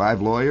scene, and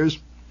 5 lawyers.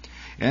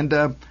 And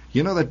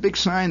that big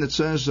sign that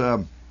says,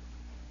 there's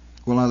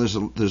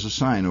a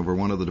sign over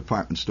one of the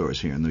department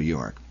stores here in New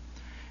York.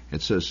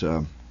 It says,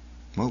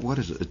 what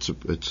is it? It's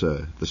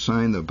the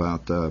sign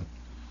about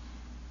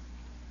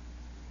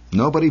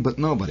nobody but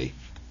nobody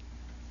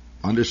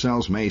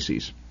undersells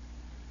Macy's.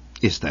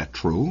 Is that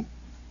true?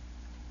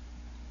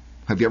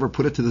 Have you ever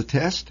put it to the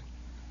test?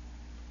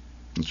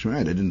 That's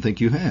right. I didn't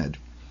think you had.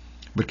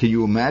 But can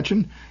you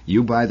imagine?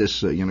 You buy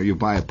this, you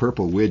buy a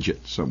purple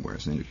widget somewhere,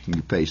 and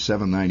you pay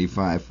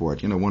 $7.95 for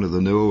it. One of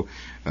the new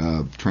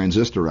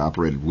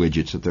transistor-operated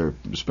widgets that they're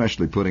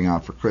especially putting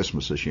out for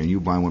Christmas this year. And you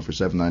buy one for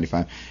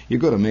 $7.95. You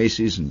go to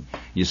Macy's and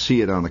you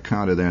see it on the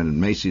counter there, and at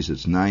Macy's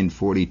it's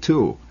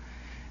 $9.42.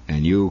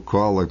 And you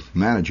call the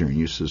manager and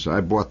you says,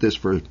 "I bought this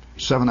for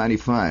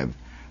 $7.95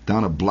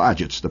 down at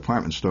Blodgett's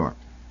department store."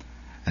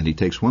 And he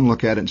takes one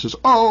look at it and says,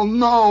 "Oh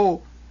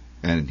no!"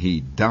 And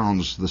he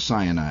downs the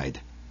cyanide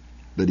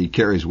that he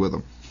carries with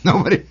him.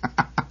 Nobody.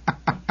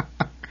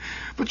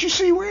 But you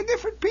see, we're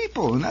different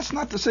people, and that's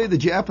not to say the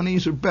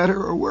Japanese are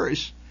better or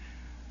worse.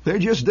 They're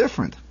just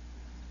different.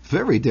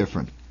 Very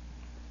different.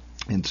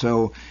 And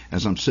so,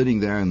 as I'm sitting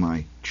there in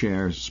my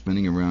chair,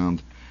 spinning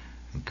around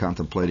and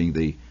contemplating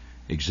the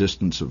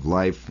existence of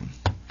life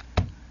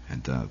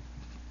and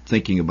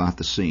thinking about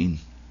the scene,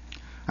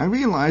 I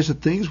realize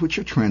that things which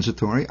are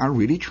transitory are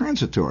really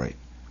transitory.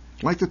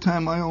 Like the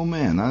time my old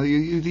man. Now,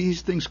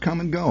 these things come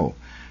and go.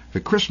 The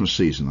Christmas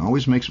season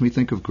always makes me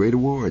think of great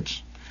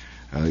awards.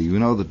 You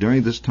know that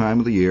during this time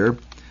of the year,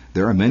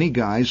 there are many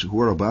guys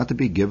who are about to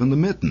be given the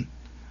mitten,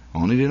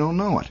 only they don't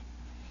know it.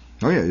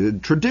 Oh yeah,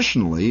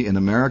 traditionally in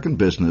American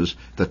business,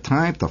 the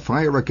time to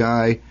fire a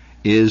guy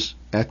is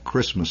at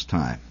Christmas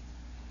time.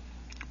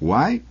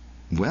 Why?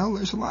 Well,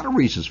 there's a lot of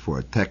reasons for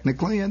it,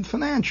 technically and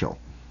financial.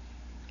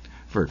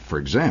 For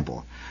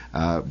example,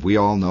 we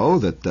all know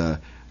that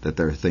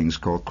there are things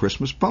called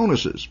Christmas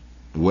bonuses.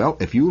 Well,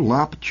 if you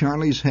lop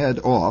Charlie's head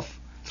off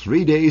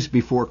 3 days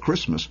before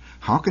Christmas,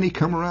 how can he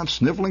come around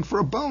sniveling for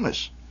a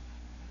bonus?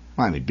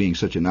 I mean, being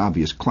such an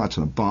obvious klutz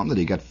and a bum that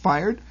he got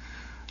fired.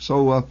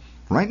 So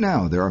right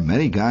now, there are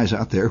many guys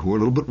out there who are a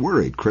little bit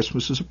worried.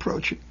 Christmas is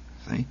approaching.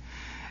 See?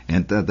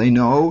 And they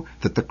know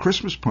that the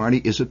Christmas party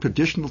is a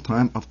traditional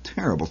time of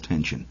terrible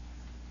tension.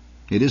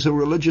 It is a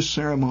religious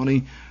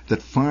ceremony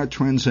that far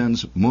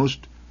transcends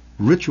most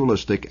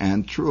ritualistic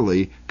and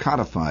truly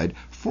codified,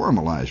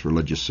 formalized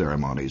religious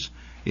ceremonies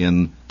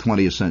in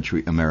 20th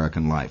century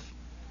American life.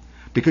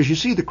 Because you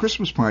see, the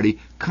Christmas party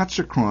cuts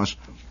across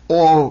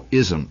all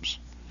isms.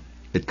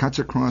 It cuts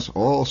across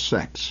all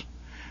sects.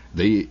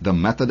 The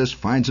Methodist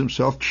finds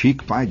himself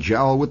cheek by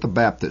jowl with the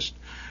Baptist,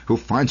 who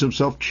finds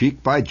himself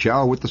cheek by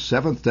jowl with the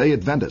Seventh-day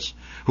Adventist,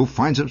 who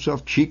finds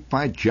himself cheek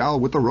by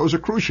jowl with the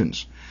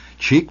Rosicrucians,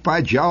 cheek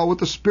by jowl with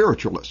the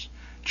Spiritualists,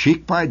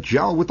 cheek by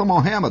jowl with the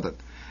Mohammedan,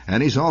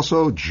 and he's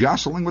also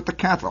jostling with the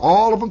Catholic,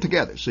 all of them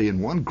together, see,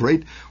 in one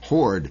great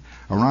horde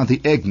around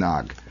the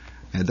eggnog.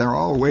 And they're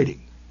all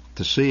waiting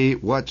to see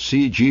what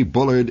C.G.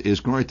 Bullard is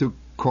going to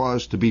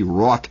cause to be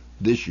wrought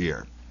this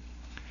year.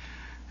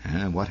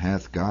 And what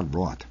hath God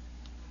wrought?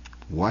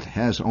 What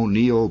has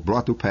O'Neill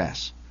brought to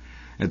pass?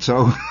 And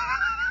so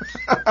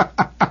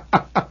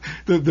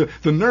the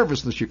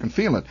nervousness, you can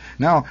feel it.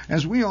 Now,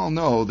 as we all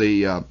know,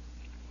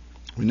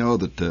 we know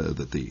that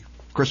the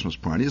Christmas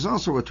party is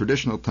also a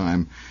traditional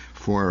time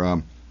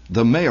for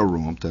the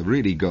mailroom to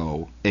really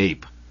go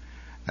ape.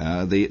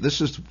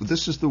 This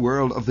is the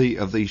world of the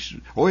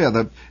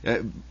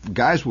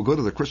guys will go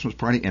to the Christmas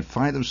party and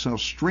find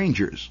themselves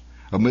strangers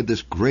amid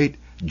this great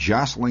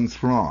jostling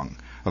throng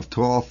of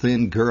tall,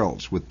 thin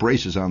girls with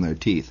braces on their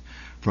teeth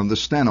from the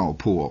steno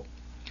pool.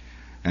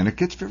 And it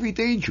gets very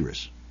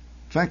dangerous.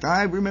 In fact,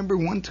 I remember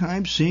one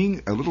time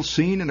seeing a little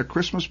scene in a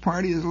Christmas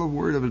party, a little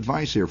word of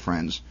advice here,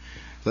 friends,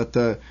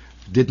 that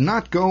did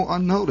not go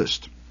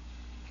unnoticed.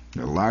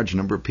 A large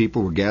number of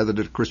people were gathered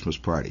at a Christmas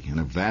party in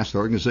a vast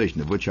organization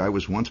of which I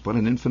was once but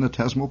an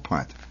infinitesimal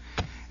part.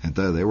 And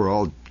they were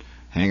all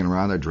hanging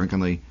around there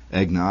drinking the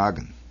eggnog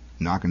and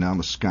knocking down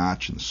the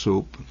scotch and the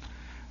soup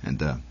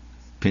and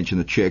pinching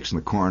the chicks in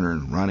the corner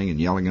and running and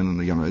yelling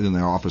in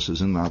their offices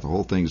and out. The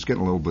whole thing is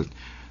getting a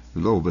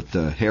little bit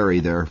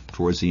hairy there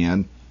towards the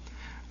end.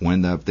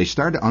 When they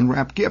started to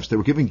unwrap gifts, they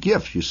were giving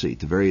gifts, you see,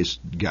 to various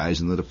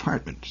guys in the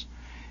departments.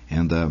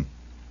 And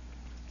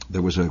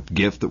there was a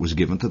gift that was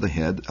given to the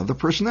head of the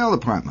personnel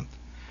department.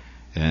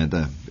 And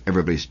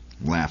everybody's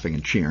laughing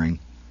and cheering.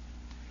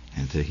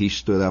 And he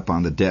stood up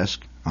on the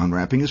desk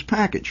unwrapping his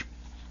package.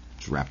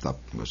 It's wrapped up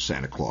with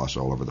Santa Claus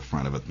all over the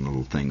front of it and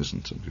little things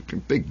and a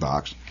big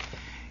box.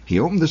 He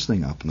opened this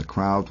thing up and the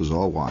crowd was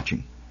all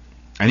watching.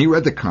 And he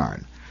read the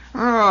card.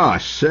 Oh,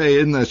 say,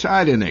 isn't this?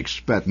 I didn't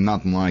expect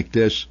nothing like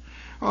this.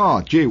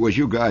 Oh, gee whiz,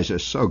 you guys are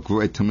so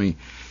great to me. It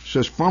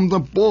says, from the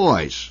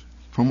boys,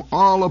 from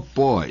all the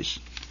boys,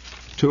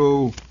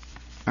 to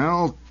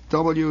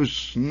L.W.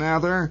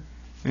 Snather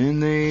in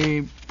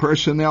the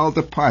personnel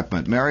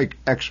department. Merry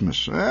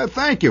Xmas.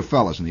 Thank you,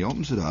 fellas. And he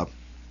opens it up,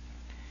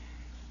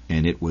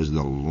 and it was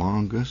the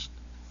longest,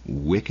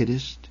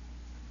 wickedest,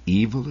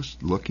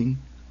 evilest-looking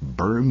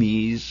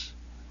Burmese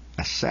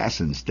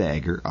assassin's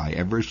dagger I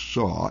ever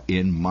saw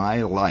in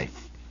my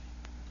life.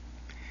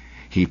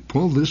 He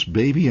pulled this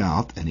baby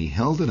out, and he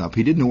held it up.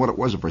 He didn't know what it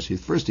was at first.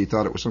 First he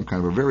thought it was some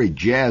kind of a very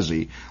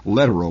jazzy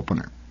letter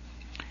opener.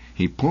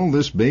 He pulled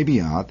this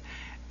baby out,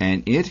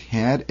 and it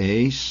had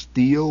a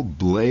steel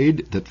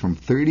blade that from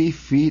 30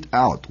 feet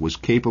out was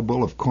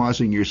capable of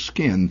causing your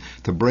skin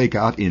to break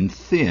out in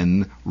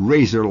thin,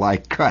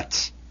 razor-like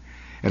cuts.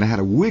 And it had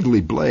a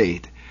wiggly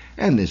blade.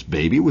 And this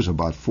baby was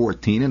about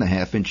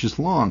 14.5 inches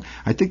long.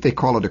 I think they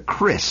call it a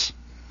kris.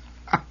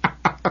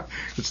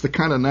 It's the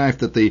kind of knife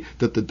that the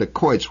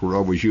dacoits were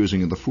always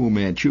using in the Fu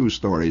Manchu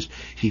stories.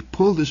 He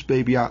pulled this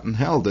baby out and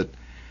held it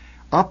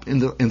up in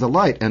the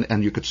light,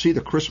 and you could see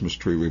the Christmas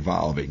tree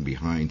revolving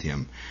behind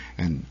him.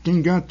 And they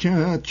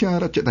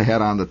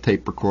had on the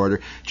tape recorder,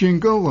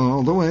 jingle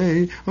all the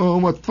way, oh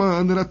what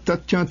fun, you know,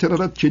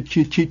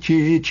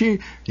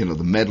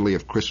 the medley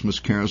of Christmas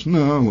carols,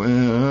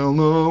 Noel,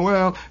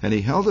 Noel, and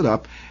he held it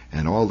up,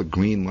 and all the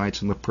green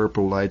lights and the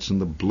purple lights and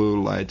the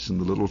blue lights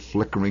and the little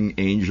flickering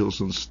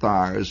angels and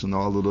stars and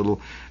all the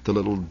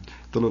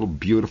little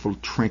beautiful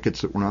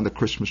trinkets that were on the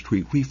Christmas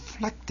tree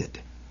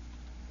reflected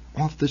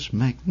off this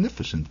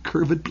magnificent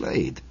curved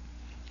blade.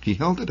 He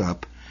held it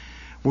up.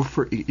 Well,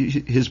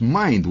 his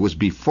mind was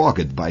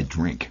befogged by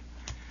drink.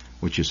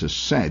 which is a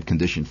sad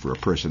condition for a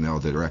personnel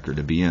director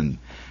to be in,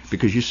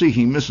 because you see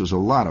he misses a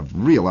lot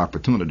of real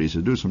opportunities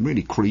to do some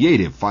really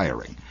creative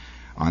firing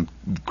on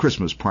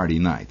Christmas party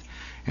night.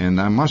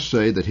 And I must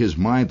say that his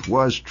mind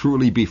was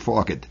truly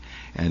befogged.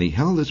 And he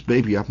held this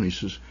baby up and he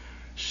says,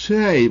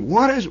 "Say,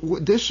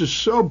 this is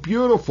so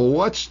beautiful.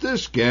 What's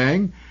this,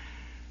 gang?"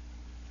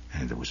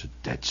 And there was a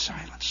dead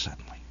silence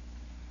suddenly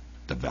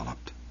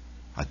developed.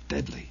 A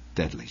deadly,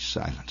 deadly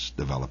silence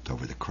developed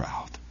over the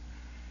crowd.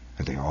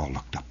 And they all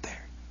looked up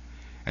there.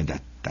 And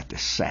that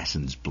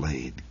assassin's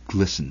blade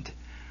glistened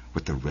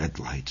with the red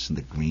lights and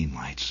the green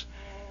lights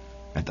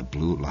and the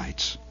blue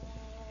lights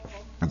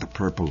and the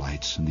purple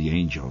lights and the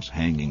angels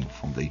hanging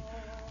from the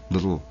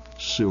little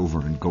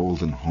silver and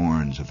golden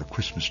horns of the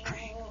Christmas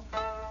tree.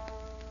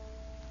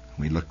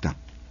 We looked up,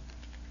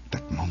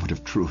 that moment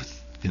of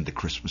truth in the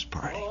Christmas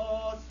party.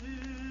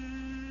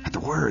 And the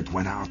word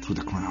went out through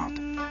the crowd.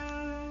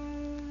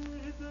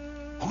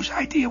 Whose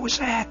idea was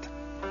that?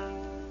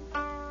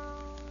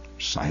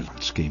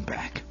 Silence came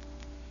back.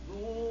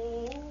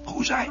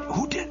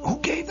 Who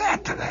gave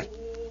that to that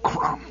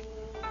crumb?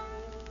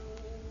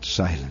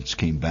 Silence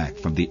came back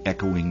from the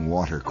echoing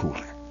water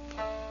cooler.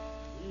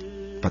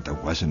 But there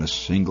wasn't a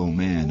single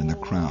man in the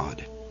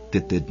crowd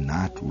that did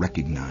not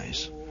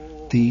recognize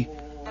the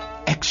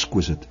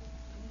exquisite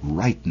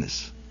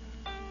rightness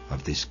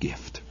of this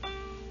gift.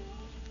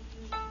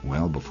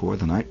 Well, before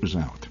the night was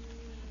out,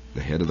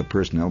 the head of the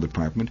personnel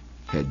department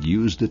had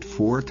used it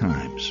 4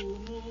 times.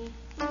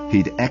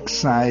 He'd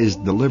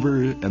excised the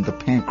liver and the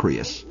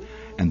pancreas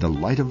and the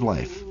light of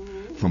life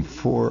from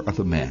 4 of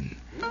the men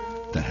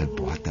that had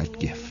bought that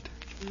gift.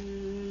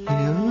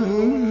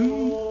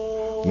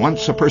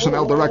 Once a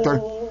personnel director,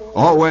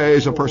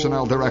 always a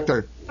personnel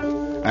director.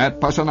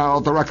 And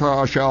personnel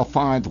director shall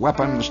find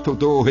weapons to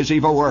do his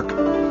evil work.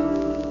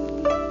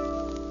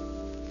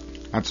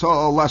 And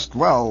so rest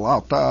well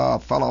out there,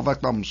 fellow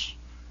victims,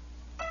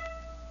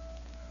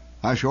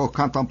 as you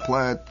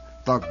contemplate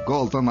the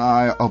golden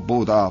eye of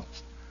Buddha,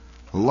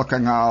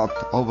 looking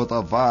out over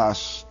the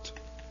vast,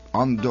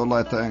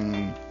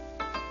 undulating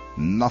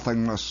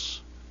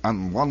nothingness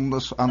and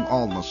oneness and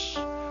allness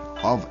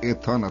of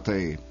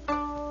eternity.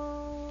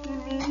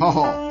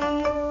 Oh.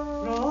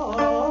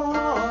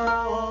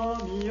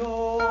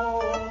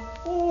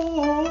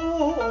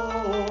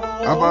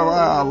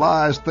 Everywhere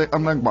lies the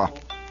enigma.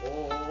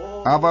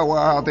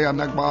 Everywhere the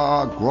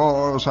enigma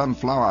grows and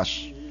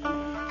flowers.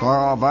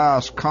 The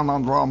vast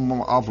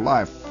conundrum of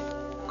life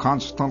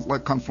constantly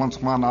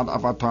confronts man at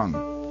every turn.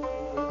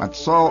 And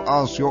so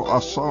as you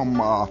assume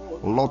a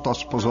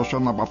lotus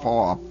position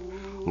before,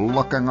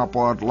 looking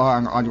upward,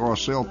 lying on your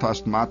seal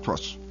test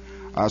mattress,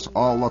 as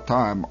all the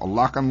time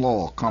lock and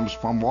low comes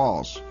from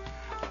walls,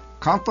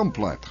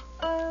 contemplate,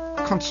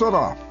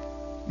 consider,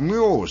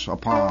 muse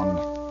upon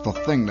the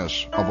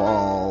thingness of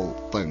all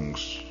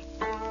things.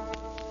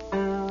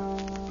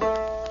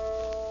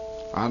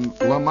 And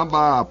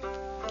remember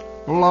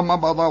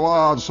the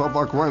words of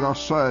the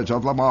greatest sage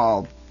of them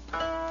all.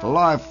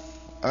 Life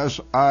is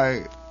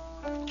a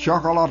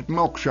chocolate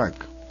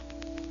milkshake.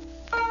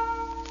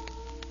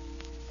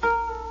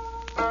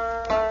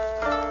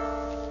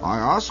 I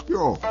ask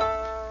you,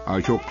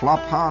 as you clap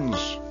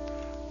hands,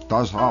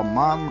 does a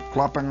man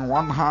clapping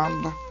one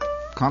hand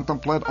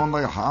contemplate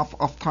only half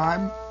of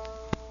time?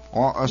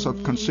 Or is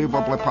it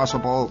conceivably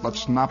possible that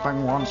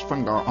snapping one's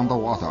finger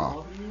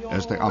underwater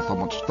is the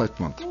ultimate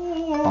statement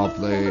of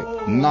the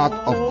knot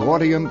of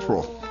Gordian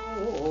truth?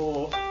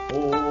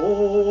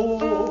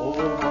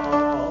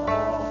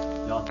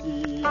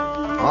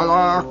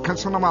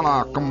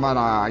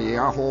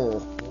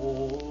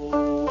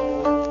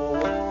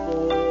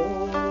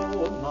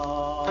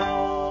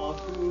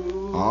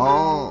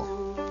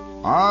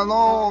 Oh, I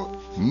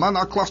know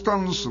many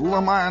questions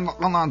remain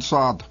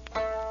unanswered.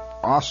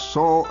 As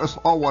so is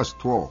always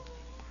true.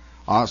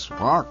 As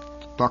fact,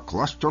 the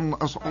question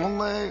is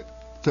only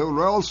the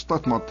real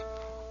statement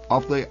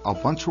of the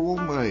eventual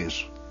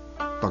maze,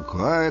 the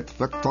great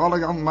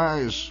Victorian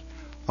maze,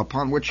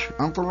 upon which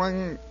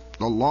entering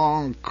the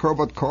long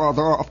curved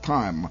corridor of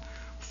time,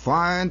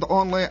 find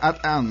only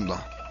at end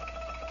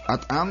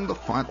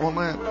find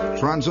only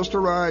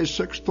transistorized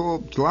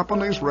 6-tube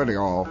Japanese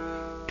radio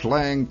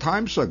playing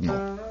time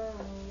signal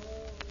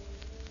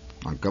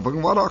and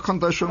giving weather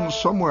conditions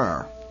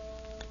somewhere,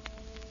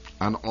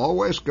 and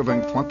always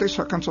giving 20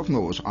 seconds of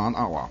news an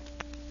hour.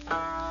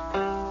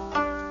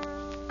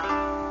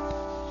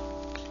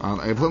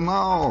 And even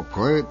now,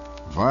 great,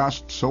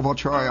 vast silver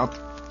chariot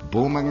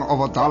booming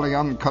over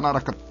Darien,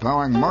 Connecticut,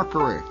 bearing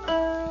Mercury,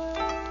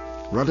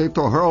 ready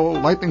to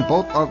hurl lightning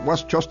bolt at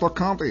Westchester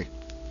County.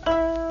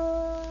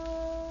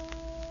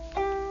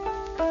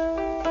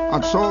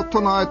 And so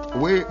tonight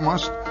we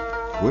must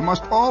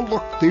all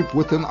look deep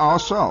within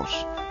ourselves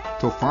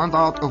to find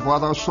out if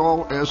whether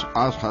soul is,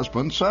 as has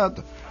been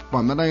said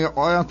by many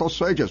Oriental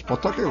sages,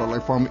 particularly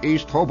from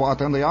East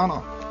Hobart,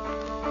 Indiana.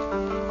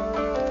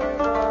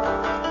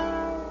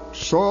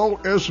 Soul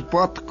is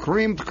but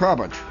creamed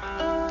cabbage.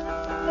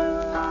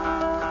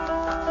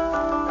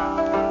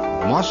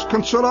 Must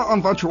consider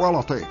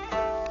eventuality.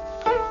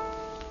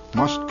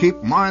 must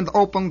keep mind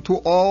open to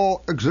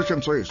all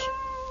exigencies.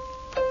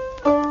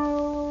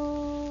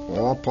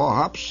 Or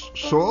perhaps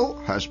so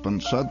has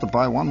been said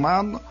by one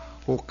man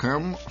who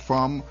came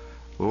from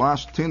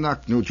Last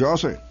Teaneck, New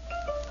Jersey,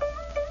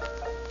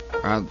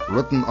 and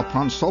written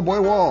upon subway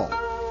wall,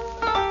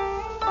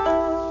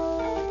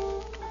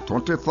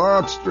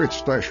 23rd Street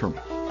Station.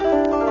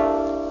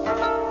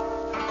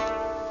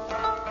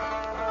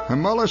 He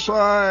merely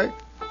say,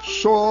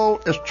 Soul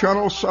is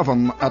Channel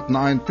 7 at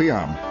 9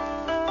 p.m.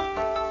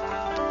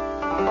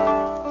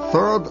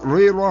 Third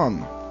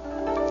rerun.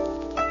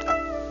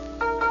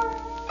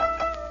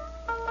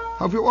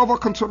 Have you ever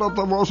considered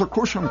the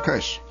Rosicrucian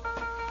case?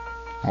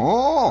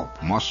 Oh,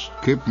 must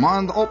keep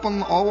mind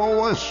open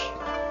always.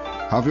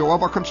 Have you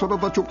ever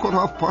considered that you could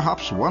have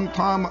perhaps one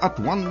time at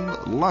one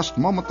last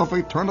moment of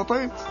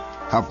eternity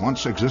have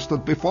once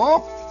existed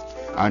before,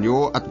 and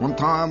you at one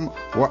time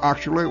were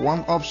actually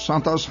one of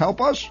Santa's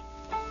helpers?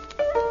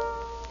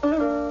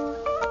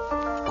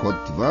 Could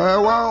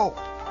very well.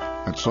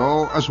 And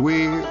so as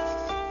we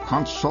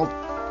consult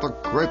the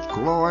great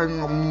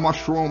glowing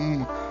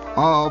mushroom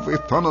of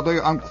eternity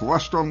and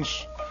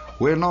questions,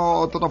 we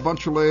know that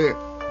eventually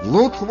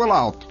truth will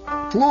out.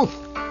 Truth.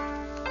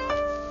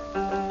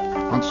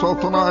 And so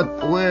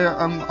tonight we,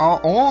 in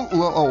our own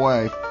little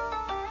way,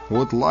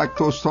 would like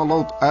to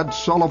salute Ed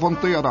Sullivan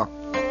Theater.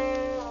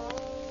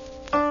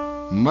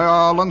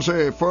 Mayor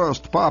Lindsay,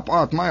 first pop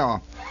art mayor.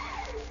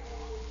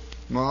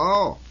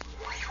 No.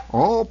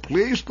 Oh,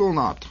 please do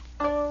not.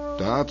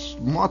 That's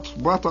much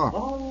better.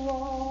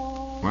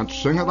 Let's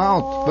sing it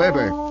out,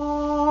 baby.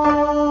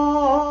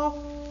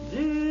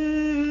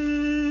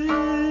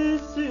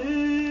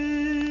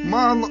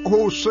 Man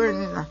who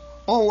sing,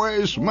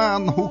 always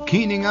man who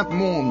keening at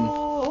moon.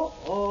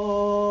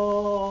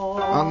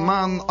 And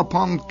man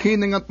upon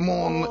keening at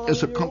moon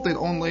is accompanied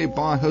only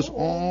by his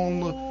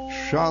own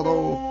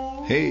shadow,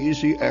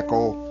 hazy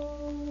echo.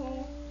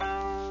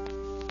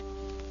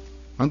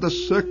 And the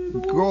sick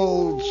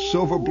gold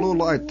silver blue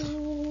light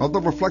of the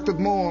reflected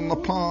moon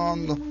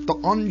upon the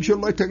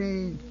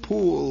undulating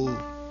pool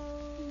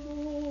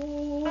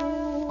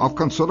of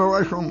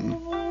consideration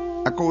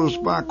echoes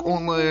back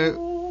only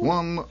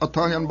one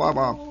Italian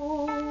barber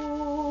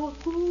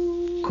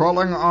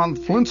calling on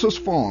Flintz's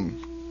phone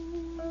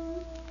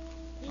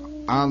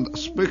and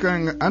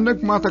speaking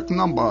enigmatic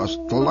numbers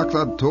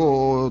collected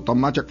to the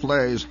magic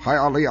phrase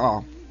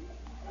Hialeah.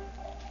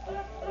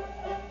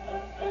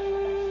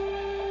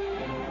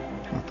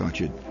 I thought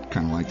you'd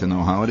kind of like to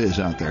know how it is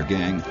out there,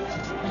 gang.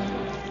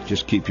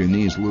 Just keep your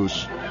knees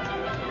loose.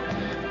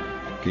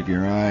 Keep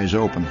your eyes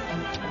open.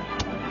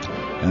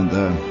 And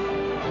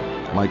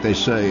like they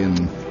say in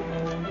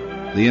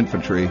the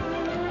infantry,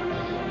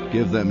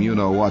 give them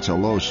you-know-what's a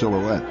low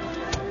silhouette.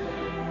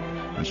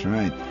 That's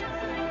right.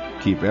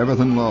 Keep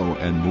everything low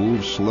and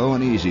move slow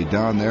and easy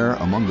down there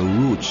among the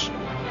roots.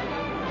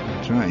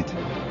 That's right.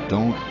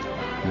 Don't,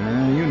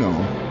 you know.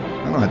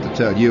 I don't have to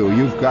tell you.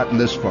 You've gotten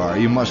this far.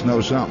 You must know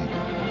something.